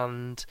coming,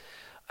 and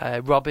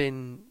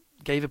Robin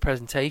gave a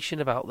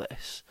presentation about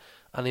this,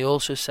 and he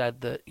also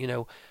said that,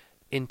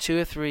 in 2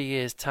 or 3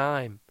 years'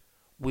 time,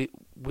 we're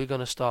going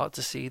to start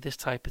to see this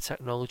type of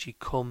technology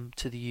come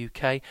to the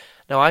UK.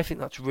 Now, I think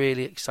that's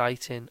really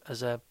exciting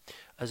as a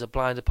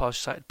blind or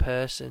partially sighted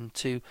person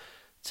to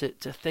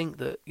think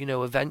that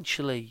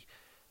eventually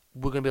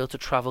we're going to be able to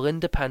travel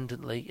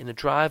independently in a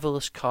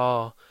driverless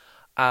car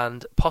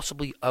and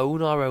possibly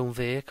own our own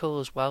vehicle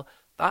as well.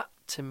 That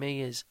to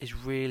me is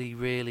really,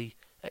 really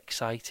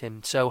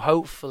exciting. So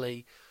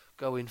hopefully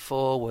going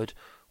forward,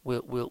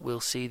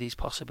 we'll see these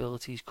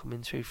possibilities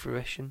coming to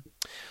fruition.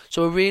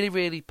 So a really,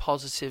 really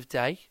positive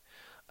day.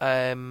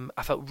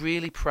 I felt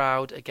really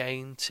proud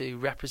again to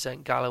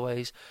represent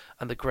Galloway's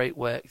and the great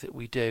work that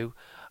we do,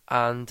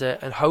 and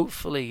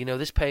hopefully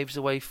this paves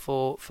the way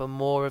for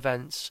more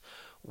events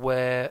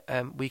where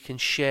we can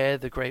share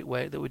the great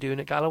work that we're doing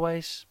at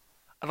Galloway's.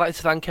 I'd like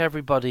to thank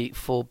everybody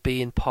for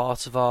being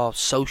part of our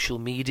social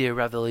media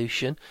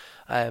revolution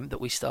that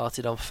we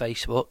started on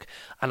Facebook,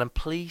 and I'm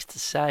pleased to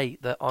say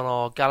that on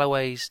our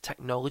Galloway's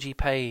technology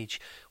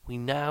page we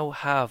now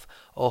have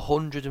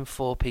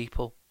 104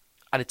 people,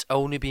 and it's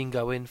only been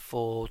going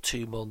for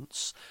 2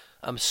 months,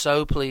 I'm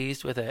so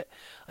pleased with it,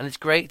 and it's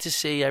great to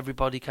see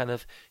everybody kind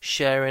of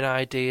sharing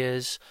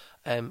ideas,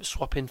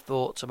 swapping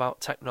thoughts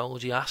about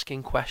technology,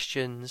 asking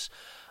questions.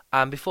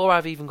 And before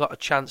I've even got a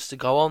chance to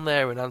go on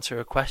there and answer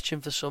a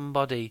question for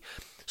somebody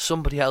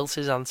else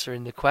is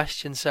answering the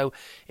question. So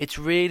it's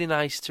really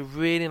nice. It's a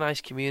really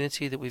nice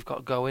community that we've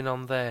got going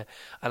on there,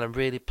 and I'm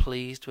really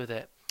pleased with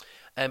it.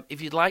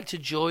 If you'd like to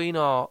join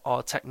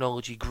our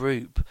technology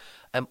group,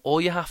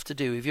 all you have to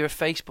do, if you're a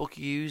Facebook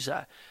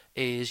user,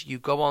 is you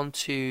go on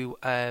to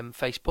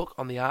Facebook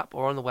on the app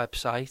or on the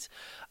website,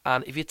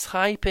 and if you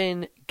type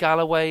in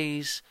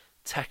Galloway's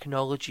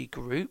Technology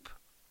Group,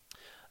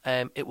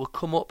 it will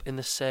come up in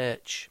the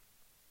search.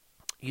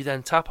 You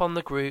then tap on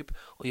the group,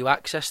 or you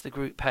access the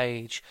group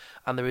page,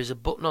 and there is a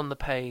button on the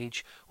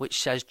page which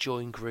says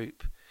Join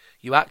Group.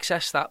 You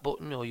access that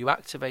button, or you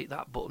activate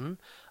that button,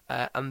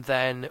 and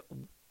then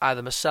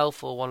either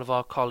myself or one of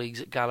our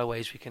colleagues at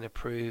Galloway's, we can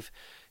approve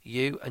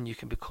you, and you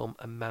can become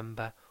a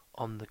member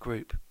on the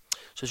group.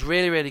 So it's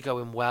really, really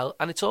going well,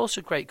 and it's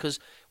also great because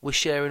we're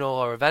sharing all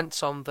our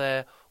events on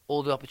there,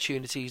 all the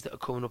opportunities that are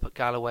coming up at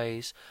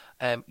Galloway's.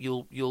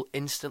 You'll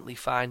instantly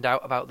find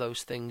out about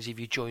those things if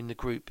you join the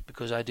group,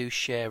 because I do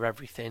share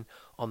everything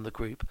on the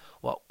group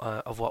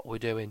of what we're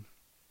doing.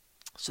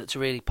 So it's a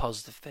really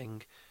positive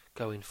thing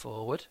going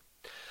forward.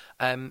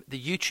 The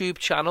YouTube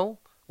channel,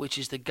 which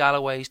is the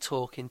Galloway's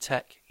Talking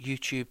Tech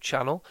YouTube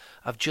channel,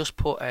 I've just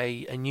put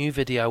a new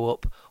video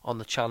up on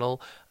the channel,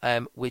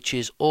 which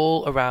is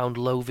all around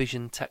low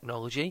vision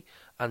technology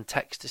and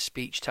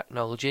text-to-speech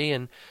technology,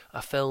 and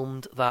I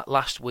filmed that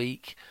last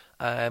week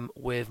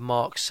with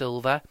Mark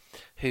Silver,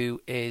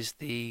 who is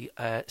the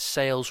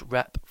sales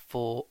rep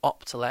for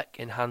Optelec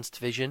Enhanced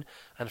Vision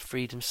and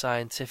Freedom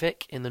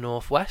Scientific in the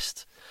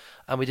Northwest.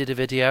 And we did a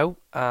video,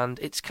 and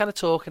it's kind of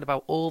talking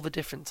about all the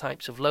different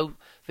types of low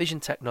vision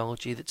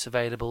technology that's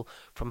available,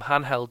 from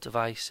handheld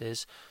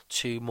devices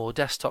to more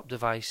desktop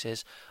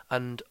devices,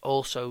 and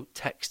also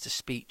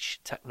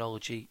text-to-speech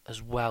technology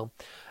as well.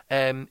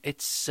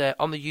 It's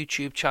on the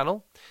YouTube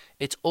channel.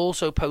 It's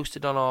also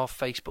posted on our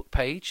Facebook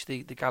page,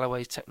 the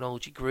Galloway's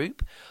Technology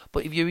Group.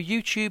 But if you're a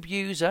YouTube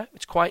user,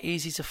 it's quite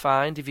easy to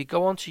find. If you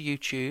go onto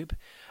YouTube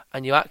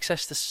and you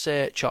access the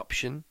search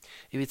option,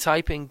 if you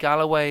type in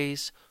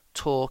Galloway's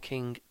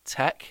Talking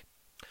Tech,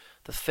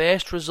 the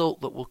first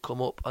result that will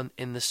come up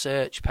in the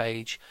search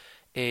page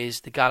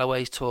is the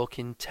Galloway's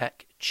Talking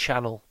Tech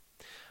channel.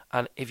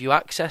 And if you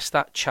access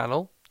that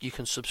channel, you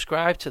can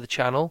subscribe to the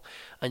channel,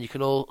 and you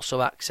can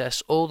also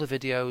access all the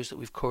videos that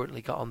we've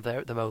currently got on there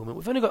at the moment.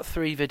 We've only got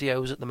 3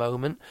 videos at the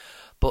moment,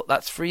 but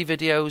that's 3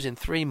 videos in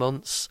 3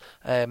 months,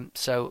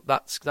 so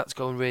that's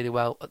going really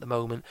well at the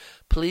moment.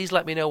 Please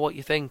let me know what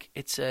you think.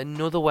 It's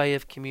another way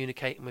of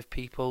communicating with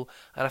people,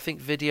 and I think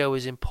video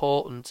is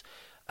important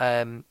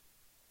to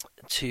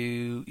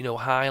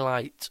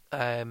highlight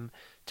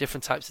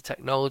different types of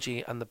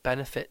technology and the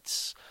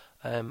benefits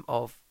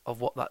of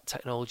what that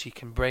technology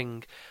can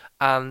bring.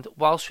 And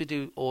whilst we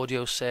do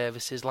audio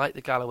services like the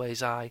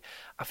Galloway's Eye,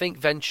 I think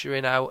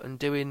venturing out and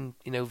doing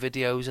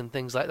videos and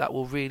things like that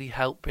will really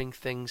help bring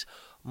things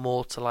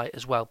more to light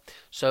as well.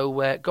 So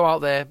go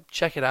out there,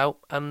 check it out,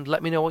 and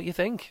let me know what you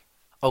think.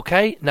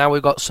 Okay, now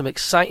we've got some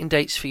exciting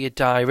dates for your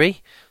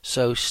diary,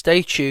 so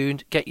stay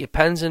tuned, get your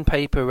pens and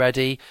paper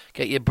ready,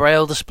 get your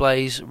braille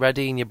displays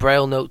ready and your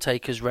braille note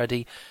takers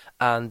ready,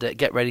 and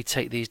get ready to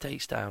take these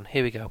dates down.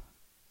 Here we go.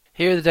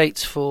 Here are the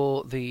dates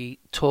for the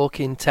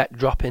Talking Tech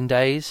drop-in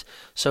days.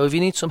 So if you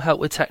need some help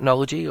with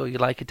technology, or you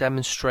like a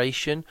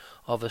demonstration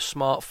of a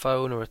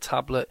smartphone or a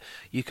tablet,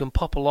 you can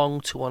pop along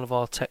to one of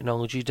our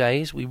technology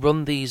days. We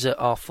run these at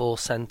our 4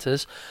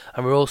 centres,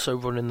 and we're also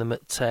running them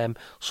at some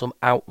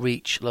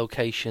outreach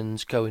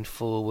locations going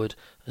forward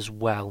as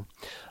well.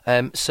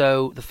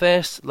 So the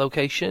first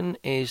location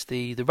is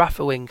the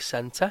Rathawing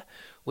Centre,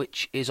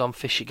 which is on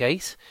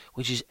Fishergate,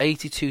 which is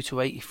 82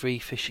 to 83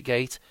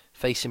 Fishergate,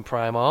 facing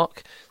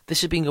Primark.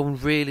 This has been going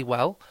really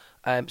well,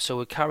 so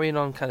we're carrying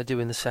on kind of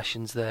doing the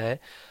sessions there.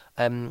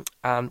 And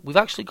we've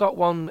actually got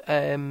one,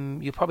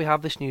 you'll probably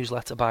have this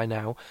newsletter by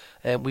now,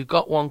 we've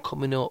got one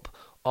coming up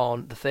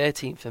on the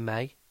 13th of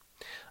May,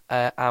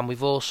 and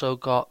we've also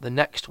got the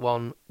next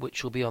one,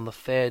 which will be on the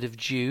 3rd of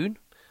June.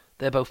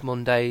 They're both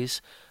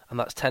Mondays, and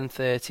that's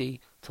 10:30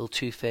 till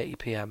 2:30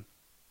 p.m.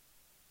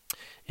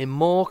 In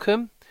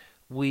Morecambe,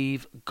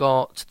 we've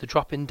got the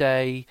drop-in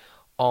day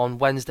on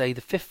Wednesday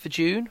the 5th of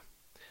June,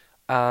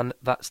 and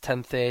that's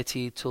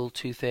 10:30 till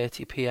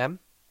 2:30 p.m.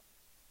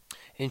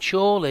 In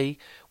Chorley,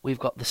 we've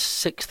got the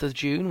 6th of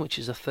June, which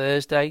is a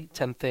Thursday,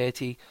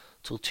 10:30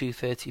 till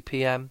 2:30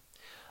 p.m.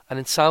 And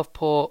in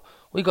Southport,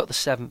 we've got the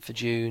 7th of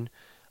June,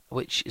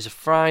 which is a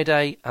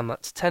Friday, and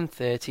that's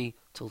 10:30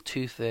 till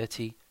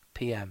 2:30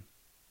 p.m.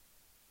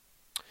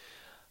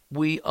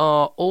 We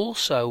are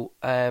also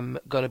going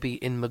to be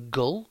in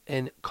Maghull,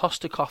 in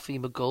Costa Coffee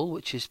Maghull,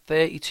 which is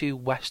 32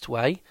 West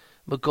Way,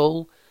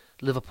 Maghull,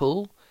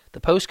 Liverpool.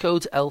 The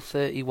postcode's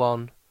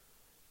L31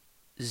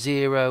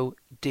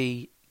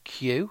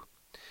 0DQ,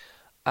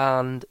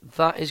 and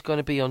that is going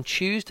to be on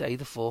Tuesday,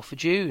 the 4th of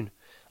June,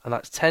 and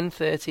that's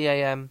 10:30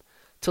 a.m.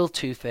 till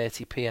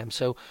 2:30 p.m.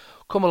 So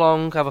come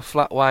along, have a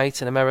flat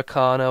white, an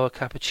Americano, a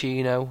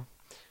cappuccino,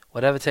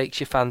 whatever takes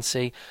your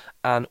fancy,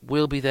 and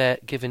we'll be there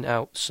giving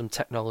out some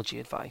technology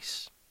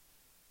advice.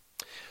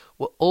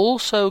 We're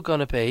also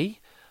going to be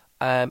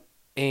in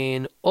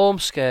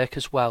Ormskirk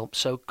as well.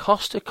 So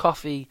Costa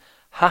Coffee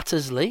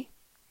Hattersley,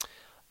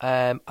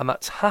 and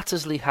that's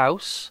Hattersley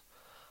House,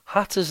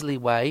 Hattersley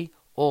Way,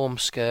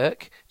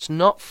 Ormskirk. It's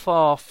not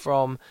far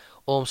from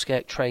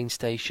Ormskirk train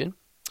station.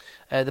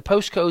 The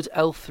postcode's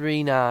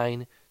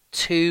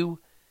L392,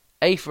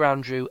 A for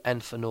Andrew,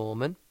 N for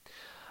Norman.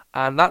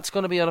 And that's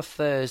going to be on a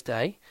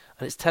Thursday,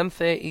 and it's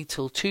 10:30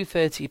 till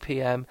 2:30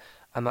 p.m,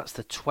 and that's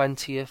the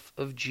 20th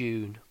of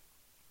June.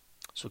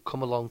 So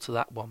come along to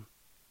that one.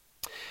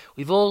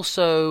 We've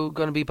also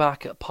going to be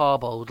back at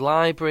Parbold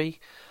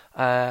Library,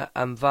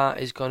 and that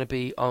is going to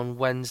be on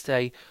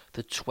Wednesday,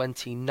 the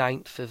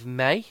 29th of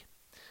May,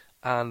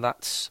 and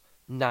that's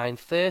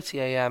 9:30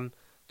 a.m.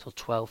 till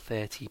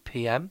 12:30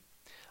 p.m.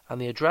 And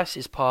the address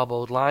is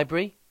Parbold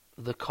Library,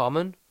 The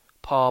Common,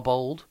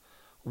 Parbold,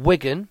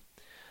 Wigan,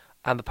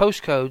 and the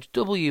postcode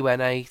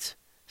WN8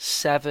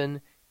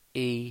 7EA.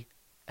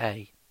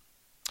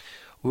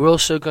 We're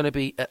also going to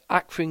be at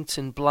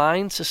Accrington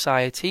Blind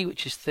Society,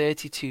 which is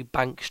 32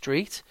 Bank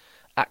Street,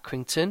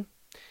 Accrington,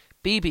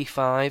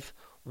 BB5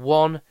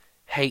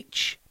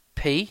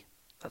 1HP,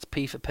 that's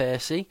P for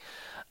Percy,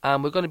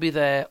 and we're going to be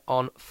there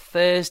on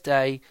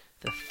Thursday,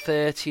 the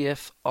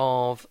 30th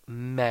of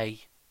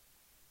May.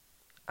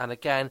 And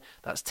again,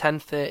 that's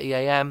 10:30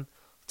 a.m.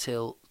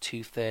 till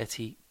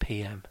 2:30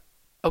 p.m.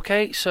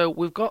 Okay, so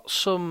we've got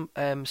some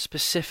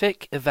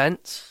specific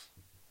events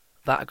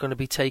that are going to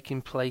be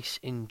taking place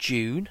in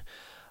June,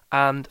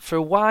 and for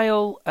a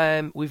while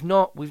we've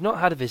not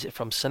had a visit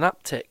from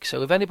Synaptic.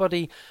 So if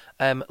anybody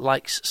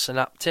likes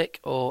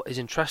Synaptic or is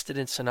interested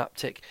in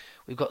Synaptic,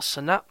 we've got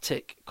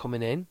Synaptic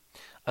coming in,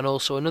 and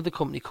also another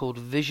company called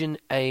Vision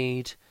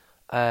Aid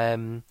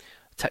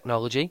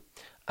Technology,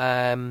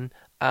 and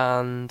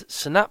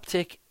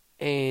Synaptic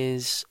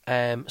is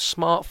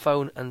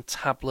smartphone and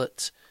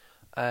tablet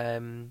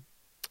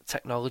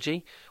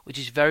technology, which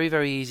is very,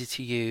 very easy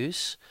to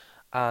use,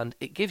 and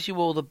it gives you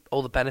all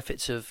the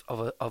benefits of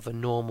a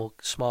normal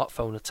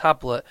smartphone or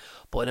tablet,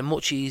 but in a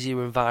much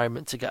easier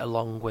environment to get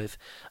along with.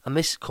 And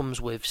this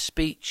comes with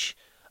speech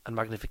and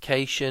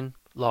magnification,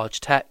 large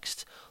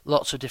text,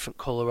 lots of different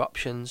colour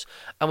options,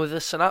 and with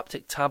a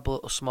Synaptic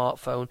tablet or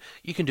smartphone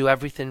you can do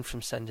everything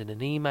from sending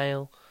an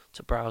email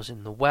to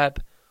browsing the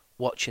web,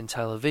 watching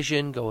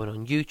television, going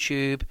on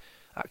YouTube,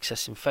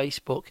 accessing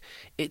Facebook.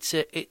 It's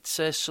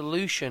a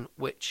solution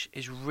which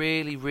is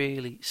really,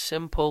 really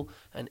simple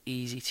and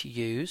easy to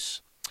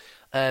use.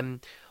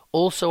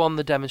 Also on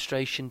the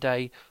demonstration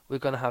day, we're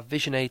going to have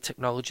Vision Aid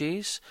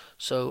Technologies.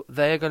 So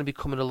they're going to be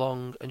coming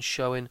along and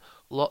showing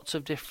lots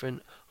of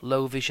different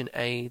low vision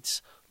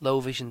aids, low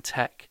vision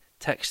tech,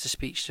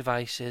 text-to-speech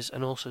devices,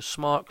 and also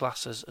smart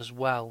glasses as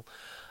well.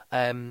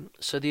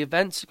 So the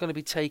events are going to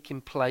be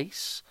taking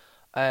place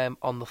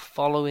on the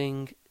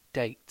following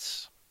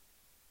dates.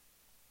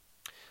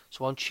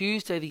 So on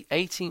Tuesday the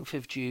 18th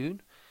of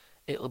June,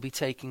 it will be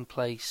taking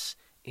place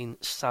in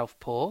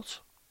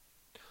Southport.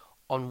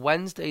 On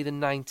Wednesday the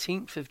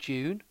 19th of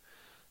June,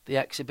 the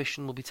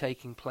exhibition will be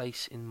taking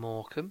place in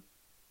Morecambe.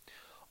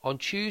 On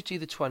Tuesday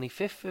the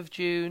 25th of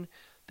June,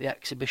 the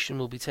exhibition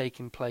will be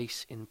taking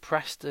place in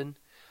Preston.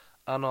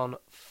 And on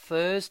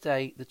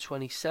Thursday the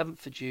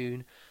 27th of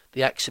June,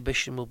 the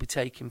exhibition will be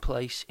taking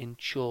place in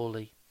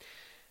Chorley.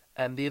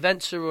 The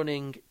events are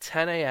running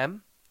 10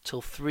 a.m.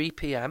 till 3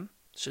 p.m.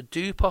 So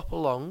do pop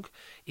along.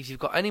 If you've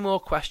got any more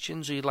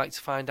questions or you'd like to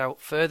find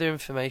out further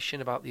information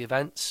about the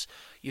events,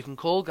 you can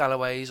call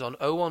Galloway's on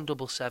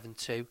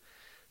 01772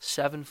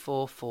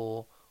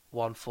 744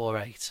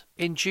 148.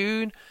 In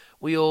June,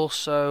 we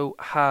also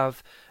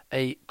have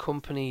a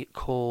company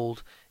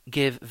called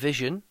Give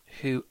Vision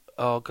who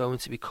are going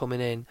to be coming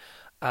in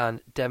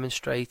and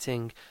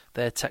demonstrating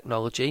their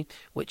technology,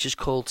 which is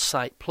called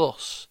Sight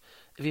Plus.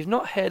 If you've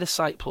not heard of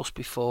Sight Plus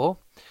before,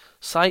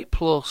 Sight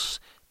Plus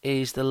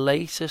is the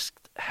latest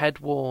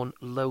head-worn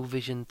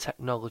low-vision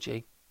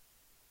technology.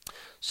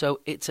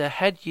 So it's a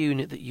head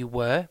unit that you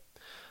wear,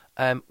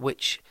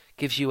 which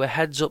gives you a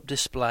heads-up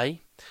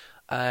display,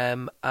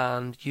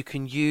 and you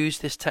can use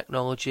this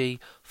technology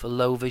for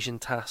low-vision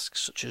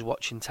tasks such as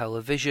watching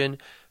television,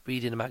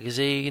 reading a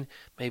magazine,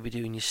 maybe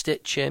doing your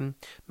stitching,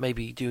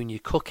 maybe doing your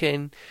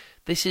cooking.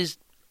 This is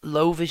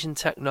low-vision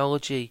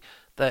technology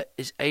that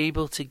is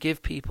able to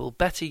give people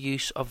better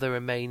use of their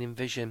remaining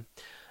vision.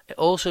 It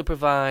also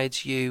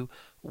provides you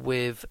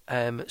with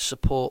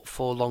support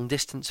for long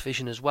distance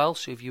vision as well.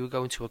 So if you were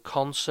going to a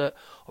concert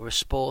or a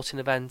sporting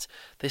event,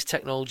 this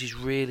technology is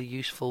really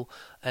useful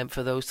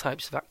for those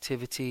types of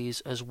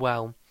activities as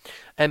well.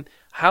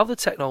 How the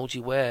technology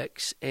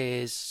works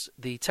is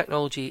the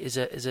technology is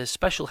a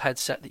special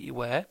headset that you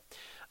wear,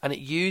 and it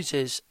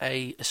uses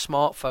a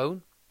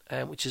smartphone,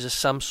 which is a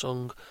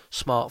Samsung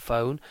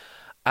smartphone,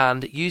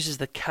 and it uses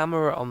the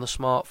camera on the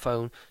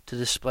smartphone to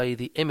display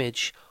the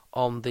image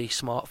on the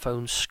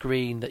smartphone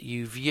screen that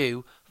you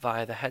view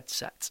via the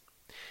headset.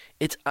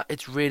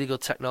 It's really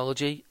good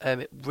technology.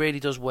 It really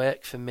does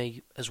work for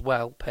me as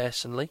well,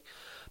 personally,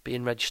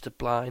 being registered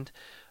blind.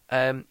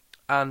 And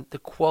the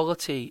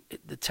quality,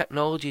 the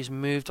technology has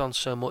moved on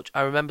so much.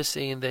 I remember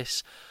seeing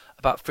this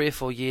about 3 or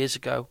 4 years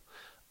ago,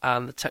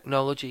 and the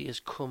technology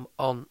has come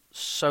on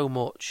so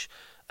much.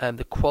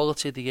 The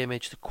quality of the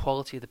image, the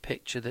quality of the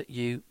picture that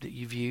you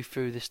view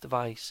through this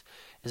device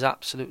is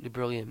absolutely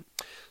brilliant.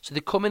 So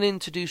they're coming in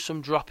to do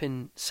some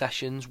drop-in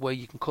sessions where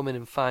you can come in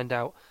and find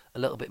out a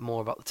little bit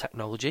more about the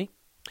technology.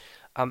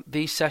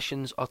 These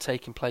sessions are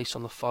taking place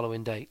on the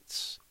following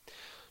dates.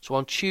 So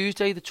on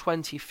Tuesday the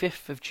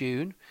 25th of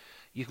June,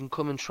 you can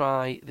come and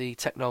try the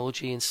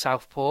technology in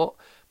Southport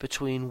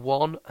between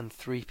 1 and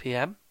 3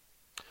 p.m.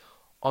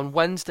 On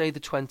Wednesday the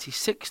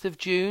 26th of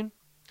June,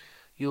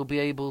 you'll be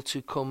able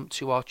to come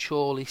to our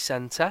Chorley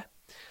Centre,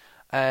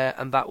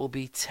 and that will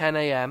be 10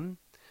 a.m.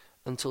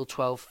 until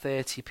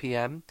 12:30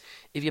 p.m.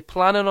 If you're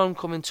planning on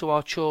coming to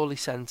our Chorley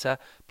Centre,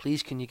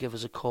 please can you give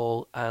us a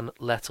call and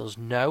let us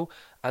know,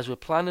 as we're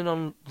planning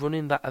on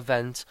running that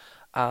event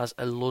as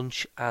a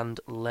lunch and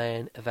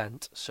learn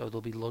event. So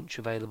there'll be lunch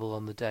available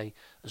on the day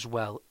as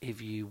well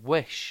if you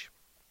wish.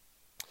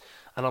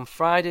 And on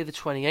Friday the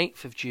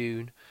 28th of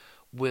June,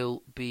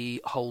 we'll be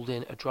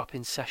holding a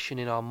drop-in session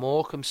in our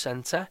Morecambe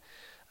Centre,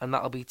 and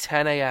that'll be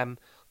 10 a.m.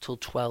 till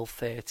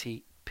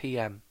 12:30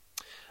 p.m.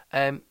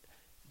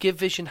 Give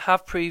Vision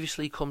have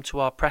previously come to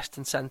our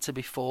Preston Centre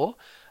before,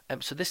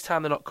 so this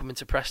time they're not coming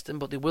to Preston,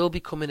 but they will be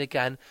coming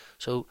again,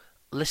 so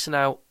listen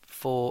out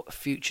for a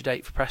future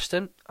date for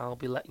Preston. I'll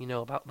be letting you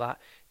know about that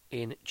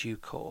in due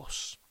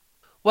course.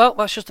 Well,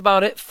 that's just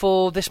about it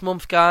for this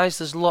month, guys.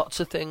 There's lots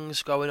of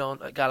things going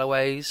on at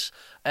Galloway's.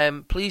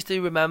 Please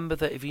do remember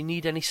that if you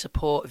need any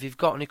support, if you've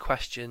got any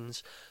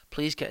questions,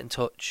 please get in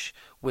touch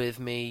with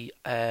me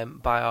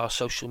by our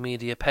social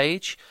media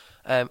page,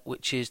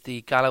 which is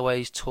the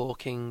Galloway's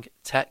Talking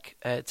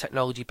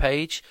Technology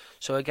page.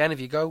 So again, if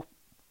you go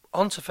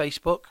onto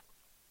Facebook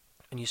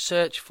and you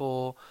search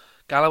for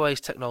Galloway's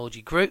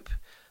Technology Group,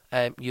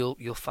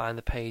 you'll find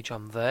the page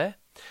on there.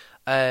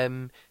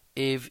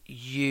 If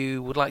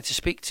you would like to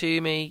speak to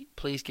me,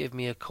 please give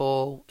me a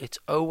call. It's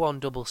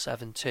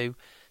 01772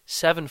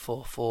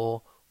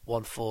 744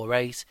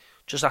 148.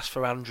 Just ask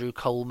for Andrew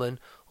Coleman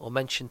or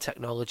mention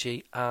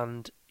technology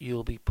and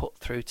you'll be put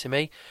through to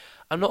me.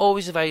 I'm not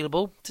always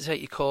available to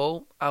take your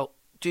call. I'll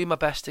do my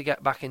best to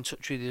get back in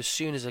touch with you as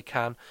soon as I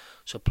can,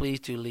 so please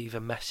do leave a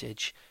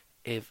message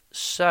if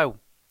so.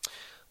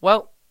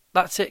 Well,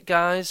 that's it,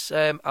 guys.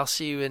 I'll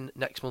see you in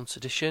next month's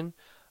edition,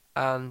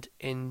 and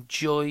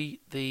enjoy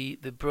the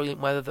brilliant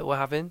weather that we're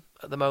having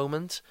at the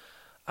moment,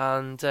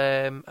 and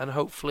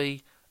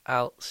hopefully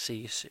I'll see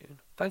you soon.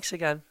 Thanks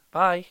again.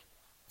 Bye.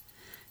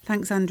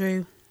 Thanks,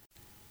 Andrew.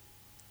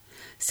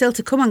 Still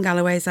to come on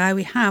Galloway's Eye,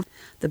 we have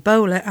the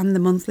bowler and the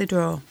monthly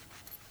draw.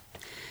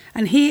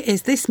 And here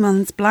is this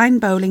month's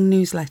blind bowling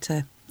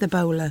newsletter, The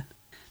Bowler.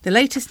 The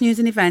latest news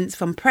and events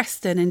from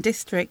Preston and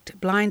District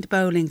Blind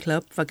Bowling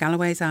Club for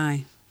Galloway's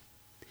Eye.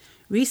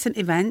 Recent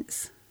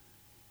events.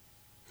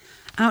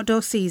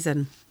 Outdoor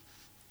season.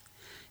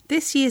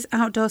 This year's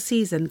outdoor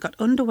season got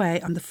underway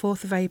on the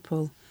 4th of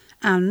April,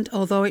 and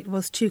although it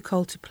was too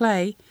cold to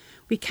play,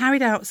 we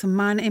carried out some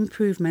minor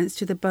improvements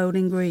to the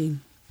bowling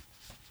green.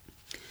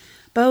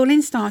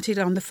 Bowling started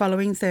on the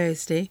following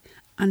Thursday,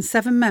 and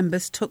 7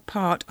 members took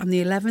part on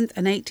the 11th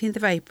and 18th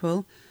of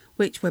April,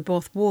 which were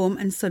both warm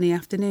and sunny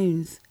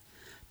afternoons.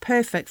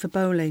 Perfect for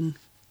bowling.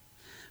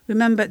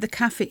 Remember, the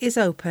cafe is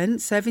open,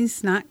 serving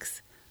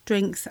snacks,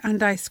 drinks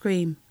and ice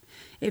cream.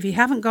 If you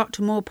haven't got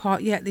to Moore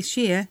Park yet this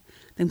year,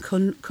 then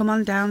come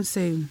on down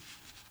soon.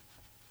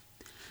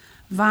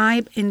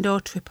 Vibe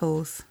Indoor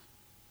Triples.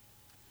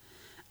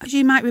 As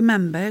you might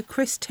remember,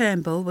 Chris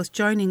Turnbull was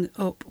joining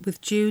up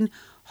with June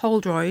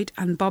Holdroyd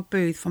and Bob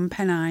Booth from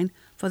Pennine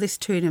for this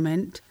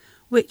tournament,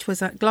 which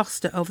was at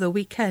Gloucester over the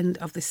weekend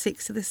of the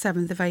 6th to the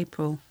 7th of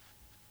April.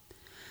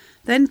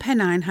 Then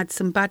Pennine had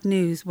some bad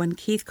news when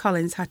Keith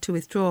Collins had to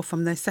withdraw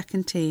from their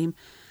second team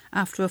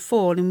after a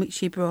fall in which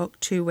he broke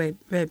 2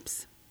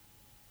 ribs.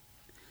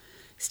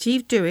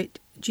 Steve Dewitt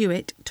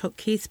took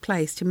Keith's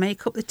place to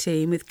make up the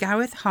team with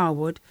Gareth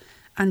Harwood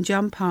and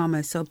John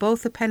Palmer, so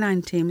both the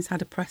Pennine teams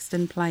had a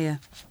Preston player.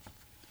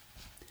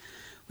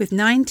 With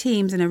 9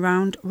 teams in a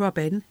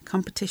round-robin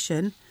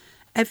competition,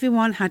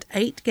 everyone had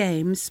 8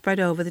 games spread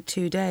over the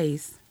 2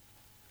 days.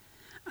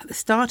 At the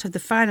start of the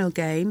final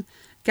game,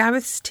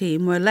 Gareth's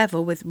team were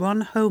level with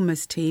Ron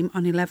Homer's team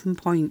on 11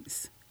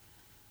 points.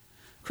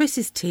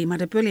 Chris's team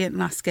had a brilliant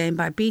last game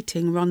by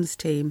beating Ron's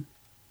team,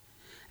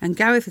 and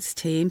Gareth's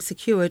team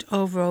secured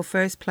overall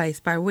first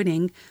place by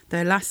winning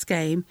their last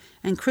game,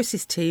 and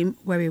Chris's team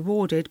were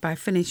rewarded by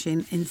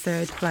finishing in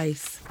 3rd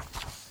place.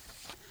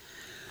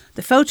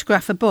 The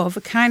photograph above,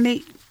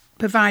 kindly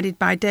provided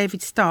by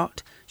David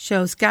Stott,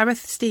 shows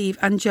Gareth, Steve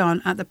and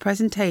John at the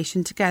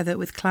presentation together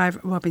with Clive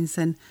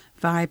Robinson,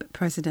 Vibe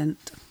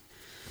President.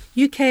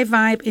 UK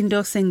Vibe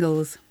Indoor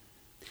Singles.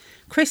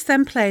 Chris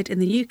then played in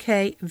the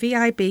UK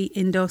VIB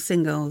Indoor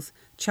Singles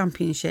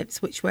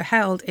Championships, which were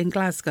held in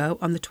Glasgow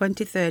on the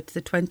 23rd to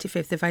the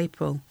 25th of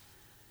April.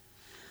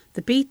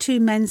 The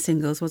B2 men's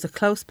singles was a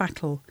close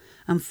battle,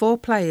 and 4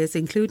 players,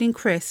 including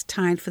Chris,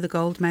 tied for the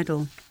gold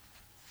medal.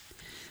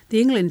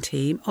 The England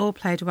team all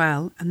played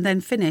well and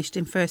then finished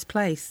in first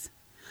place.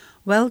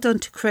 Well done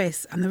to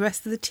Chris and the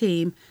rest of the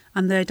team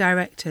and their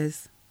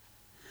directors.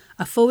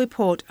 A full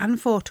report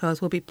and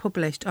photos will be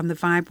published on the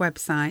Vibe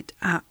website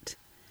at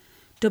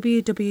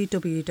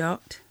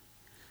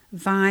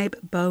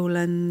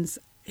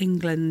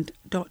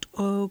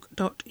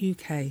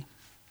www.vibebowlandsengland.org.uk.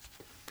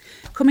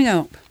 Coming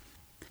up,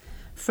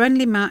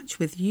 friendly match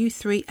with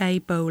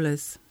U3A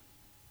bowlers.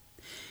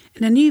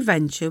 In a new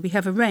venture, we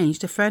have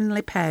arranged a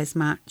friendly pairs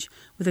match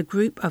with a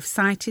group of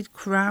sighted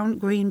Crown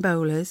Green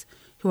bowlers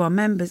who are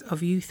members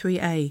of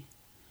U3A.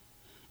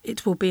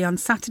 It will be on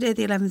Saturday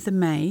the 11th of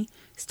May,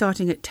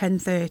 starting at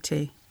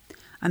 10:30,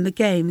 and the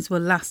games will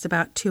last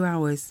about 2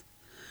 hours.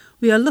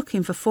 We are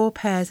looking for 4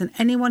 pairs, and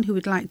anyone who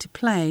would like to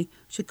play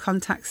should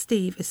contact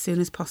Steve as soon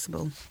as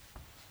possible.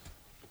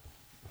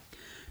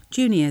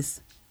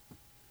 Juniors.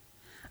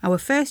 Our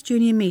first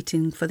junior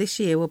meeting for this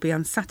year will be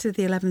on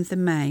Saturday the 11th of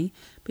May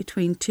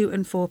between 2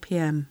 and 4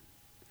 p.m.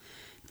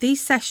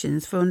 These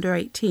sessions for under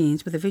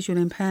 18s with a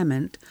visual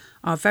impairment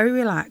are very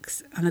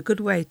relaxed and a good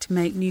way to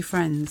make new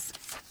friends.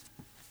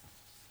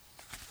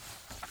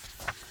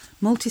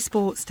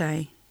 Multi-Sports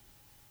Day.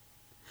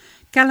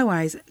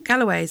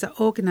 Galloway's are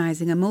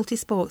organising a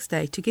multi-sports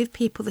day to give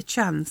people the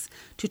chance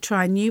to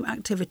try new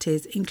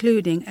activities,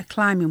 including a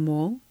climbing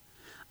wall,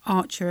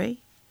 archery,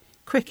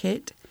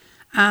 cricket,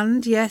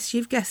 and, yes,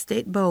 you've guessed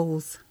it,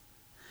 bowls.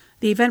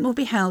 The event will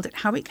be held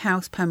at Howick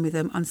House,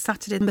 Penwitham on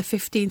Saturday the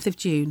 15th of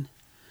June.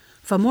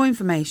 For more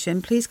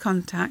information, please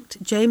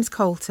contact James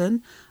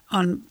Colton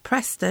on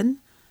Preston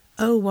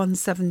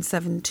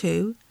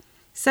 01772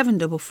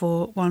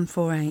 744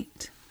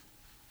 148.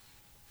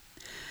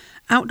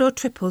 Outdoor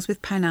triples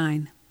with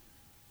Pennine.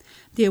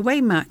 The away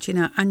match in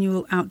our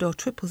annual outdoor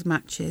triples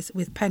matches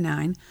with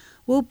Pennine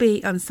will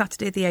be on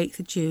Saturday the 8th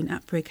of June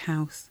at Brigg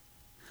House.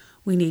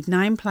 We need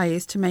 9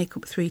 players to make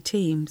up 3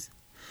 teams.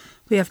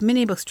 We have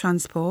minibus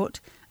transport,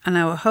 and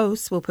our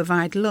hosts will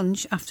provide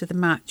lunch after the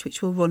match,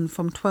 which will run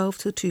from 12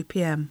 till 2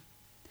 p.m.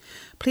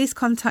 Please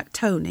contact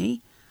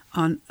Tony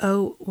on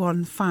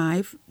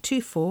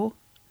 01524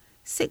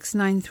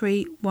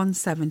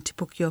 69317 to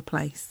book your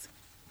place.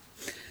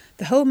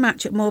 The home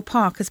match at Moore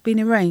Park has been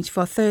arranged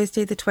for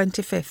Thursday the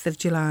 25th of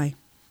July.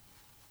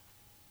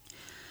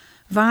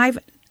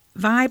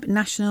 Vibe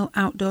National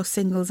Outdoor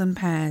Singles and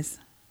Pairs.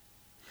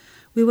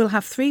 We will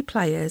have 3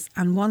 players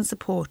and 1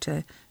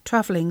 supporter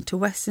travelling to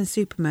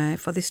Weston-super-Mare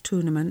for this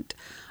tournament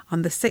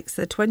on the 6th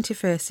to the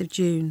 21st of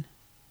June.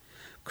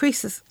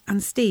 Chris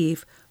and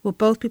Steve will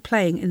both be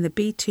playing in the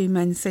B2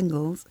 men's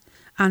singles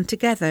and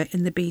together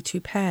in the B2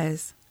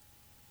 pairs.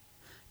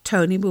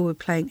 Tony will be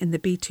playing in the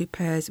B2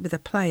 pairs with a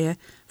player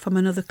from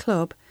another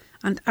club,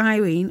 and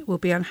Irene will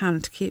be on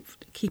hand to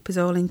keep us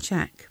all in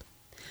check.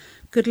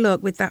 Good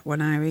luck with that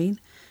one, Irene,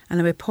 and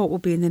a report will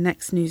be in the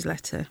next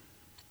newsletter.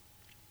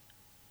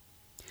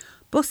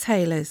 Bus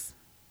hailers.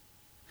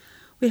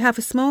 We have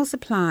a small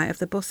supply of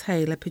the bus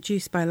hailer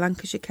produced by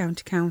Lancashire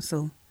County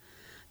Council.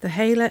 The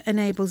hailer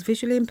enables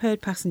visually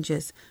impaired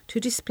passengers to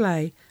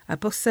display a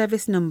bus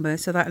service number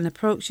so that an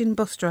approaching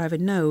bus driver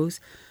knows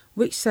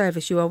which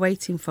service you are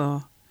waiting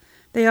for.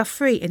 They are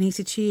free and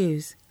easy to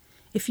use.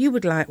 If you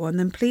would like one,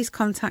 then please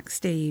contact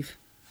Steve.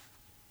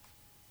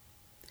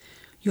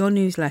 Your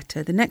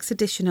newsletter. The next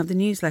edition of the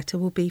newsletter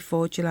will be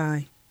for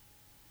July.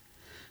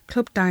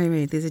 Club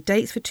diary. These are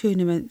dates for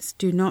tournaments.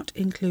 Do not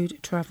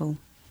include travel.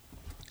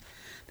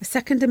 The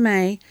 2nd of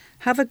May,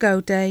 Have a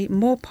Go Day,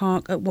 Moore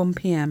Park at 1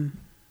 p.m.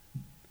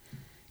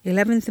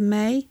 11th of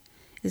May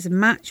is a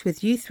match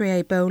with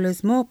U3A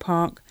bowlers, Moore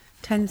Park,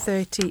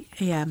 10:30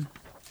 a.m.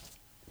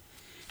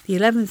 The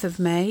 11th of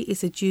May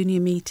is a junior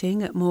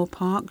meeting at Moore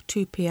Park,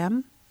 2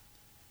 p.m.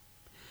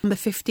 On the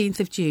 15th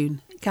of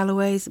June,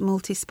 Galloway's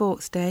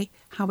Multi-Sports Day,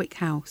 Howick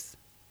House.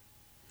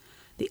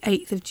 The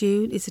 8th of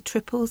June is a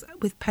triples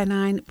with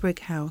Pennine, Brigg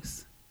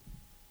House.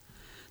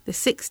 The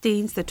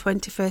 16th to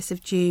 21st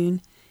of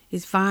June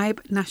is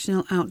Vibe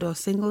National Outdoor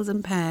Singles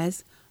and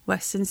Pairs,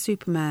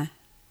 Weston-super-Mare.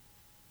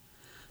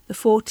 The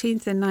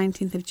 14th and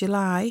 19th of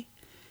July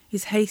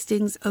is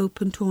Hastings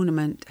Open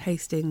Tournament,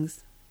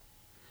 Hastings.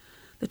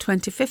 The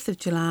 25th of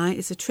July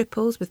is a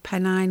triples with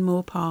Pennine,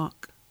 Moore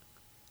Park.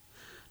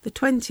 The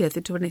 20th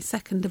and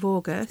 22nd of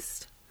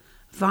August,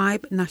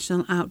 Vibe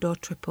National Outdoor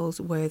Triples,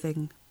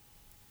 Worthing.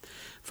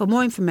 For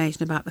more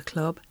information about the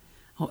club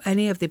or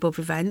any of the above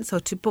events,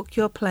 or to book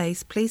your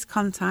place, please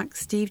contact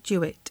Steve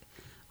Jewett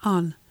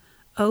on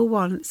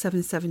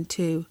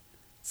 01772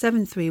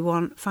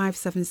 731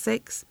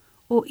 576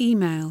 or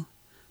email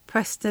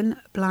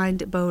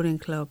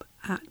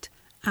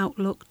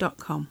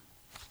prestonblindbowlingclub@outlook.com.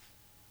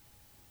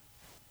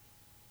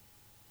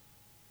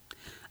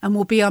 And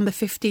will be on the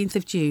 15th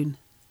of June.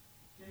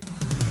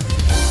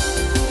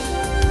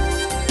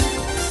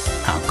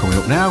 And coming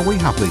up now, we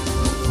have the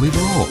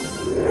Liverpool.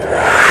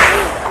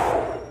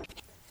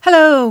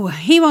 Hello,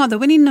 here are the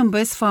winning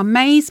numbers for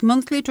May's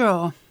monthly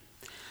draw.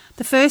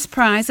 The first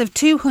prize of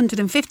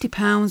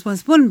 £250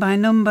 was won by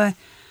number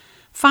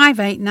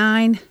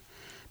 589,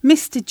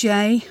 Mr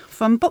J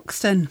from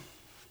Buxton.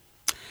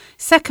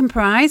 Second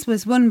prize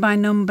was won by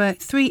number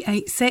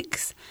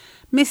 386,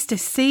 Mr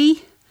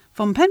C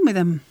from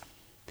Penwitham.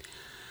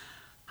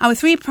 Our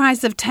three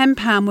prizes of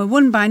 £10 were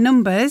won by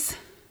numbers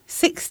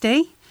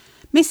 60,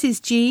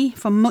 Mrs G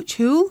from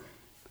Muchhool,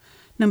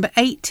 number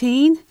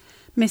 18,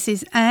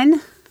 Mrs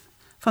N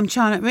from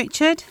Charnock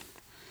Richard,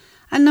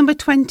 and number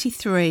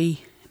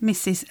 23,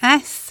 Mrs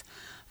S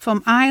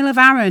from Isle of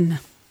Arran.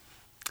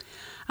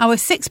 Our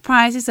six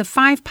prizes of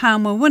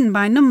 £5 were won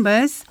by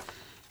numbers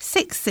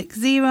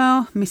 660,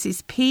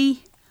 Mrs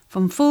P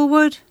from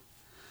Fulwood,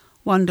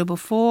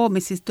 144,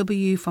 Mrs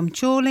W from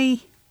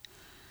Chorley,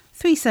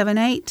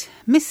 378,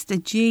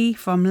 Mr G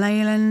from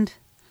Leyland,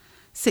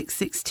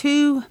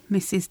 662,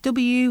 Mrs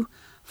W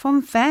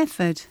from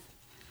Fairford,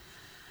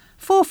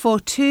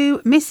 442,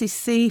 Mrs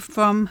C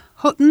from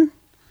Hutton,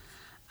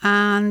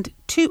 and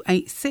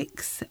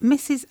 286,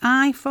 Mrs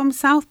I from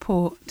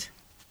Southport.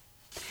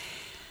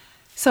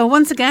 So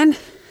once again,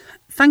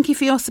 thank you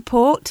for your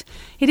support.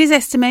 It is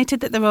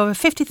estimated that there are over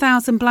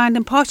 50,000 blind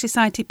and partially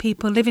sighted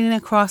people living in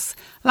across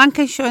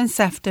Lancashire and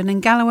Sefton,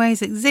 and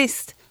Galloway's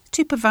exist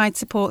to provide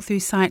support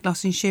through sight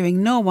loss,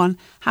 ensuring no one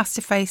has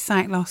to face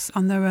sight loss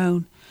on their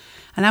own.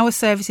 And our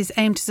services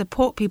aim to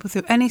support people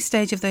through any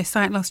stage of their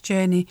sight loss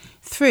journey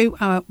through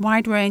our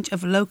wide range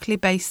of locally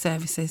based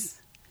services.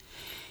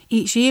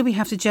 Each year we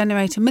have to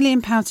generate £1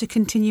 million to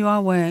continue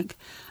our work,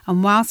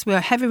 and whilst we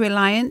are heavily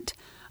reliant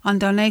on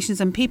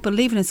donations and people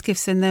leaving us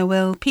gifts in their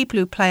will, people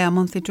who play our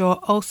monthly draw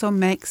also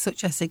make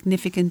such a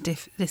significant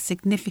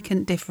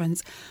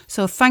difference.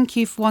 So thank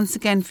you once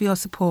again for your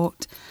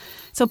support.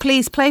 So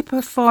please play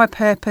for a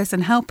purpose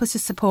and help us to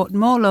support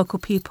more local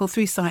people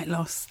through sight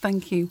loss.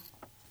 Thank you.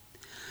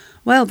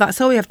 Well, that's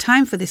all we have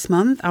time for this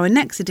month. Our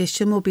next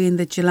edition will be in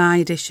the July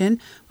edition,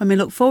 when we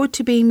look forward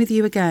to being with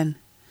you again.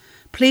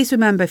 Please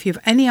remember, if you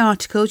have any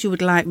articles you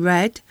would like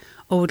read,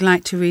 or would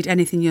like to read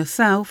anything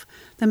yourself,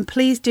 then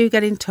please do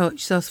get in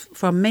touch. So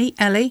from me,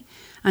 Ellie,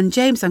 and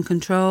James on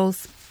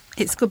controls,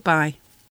 it's goodbye.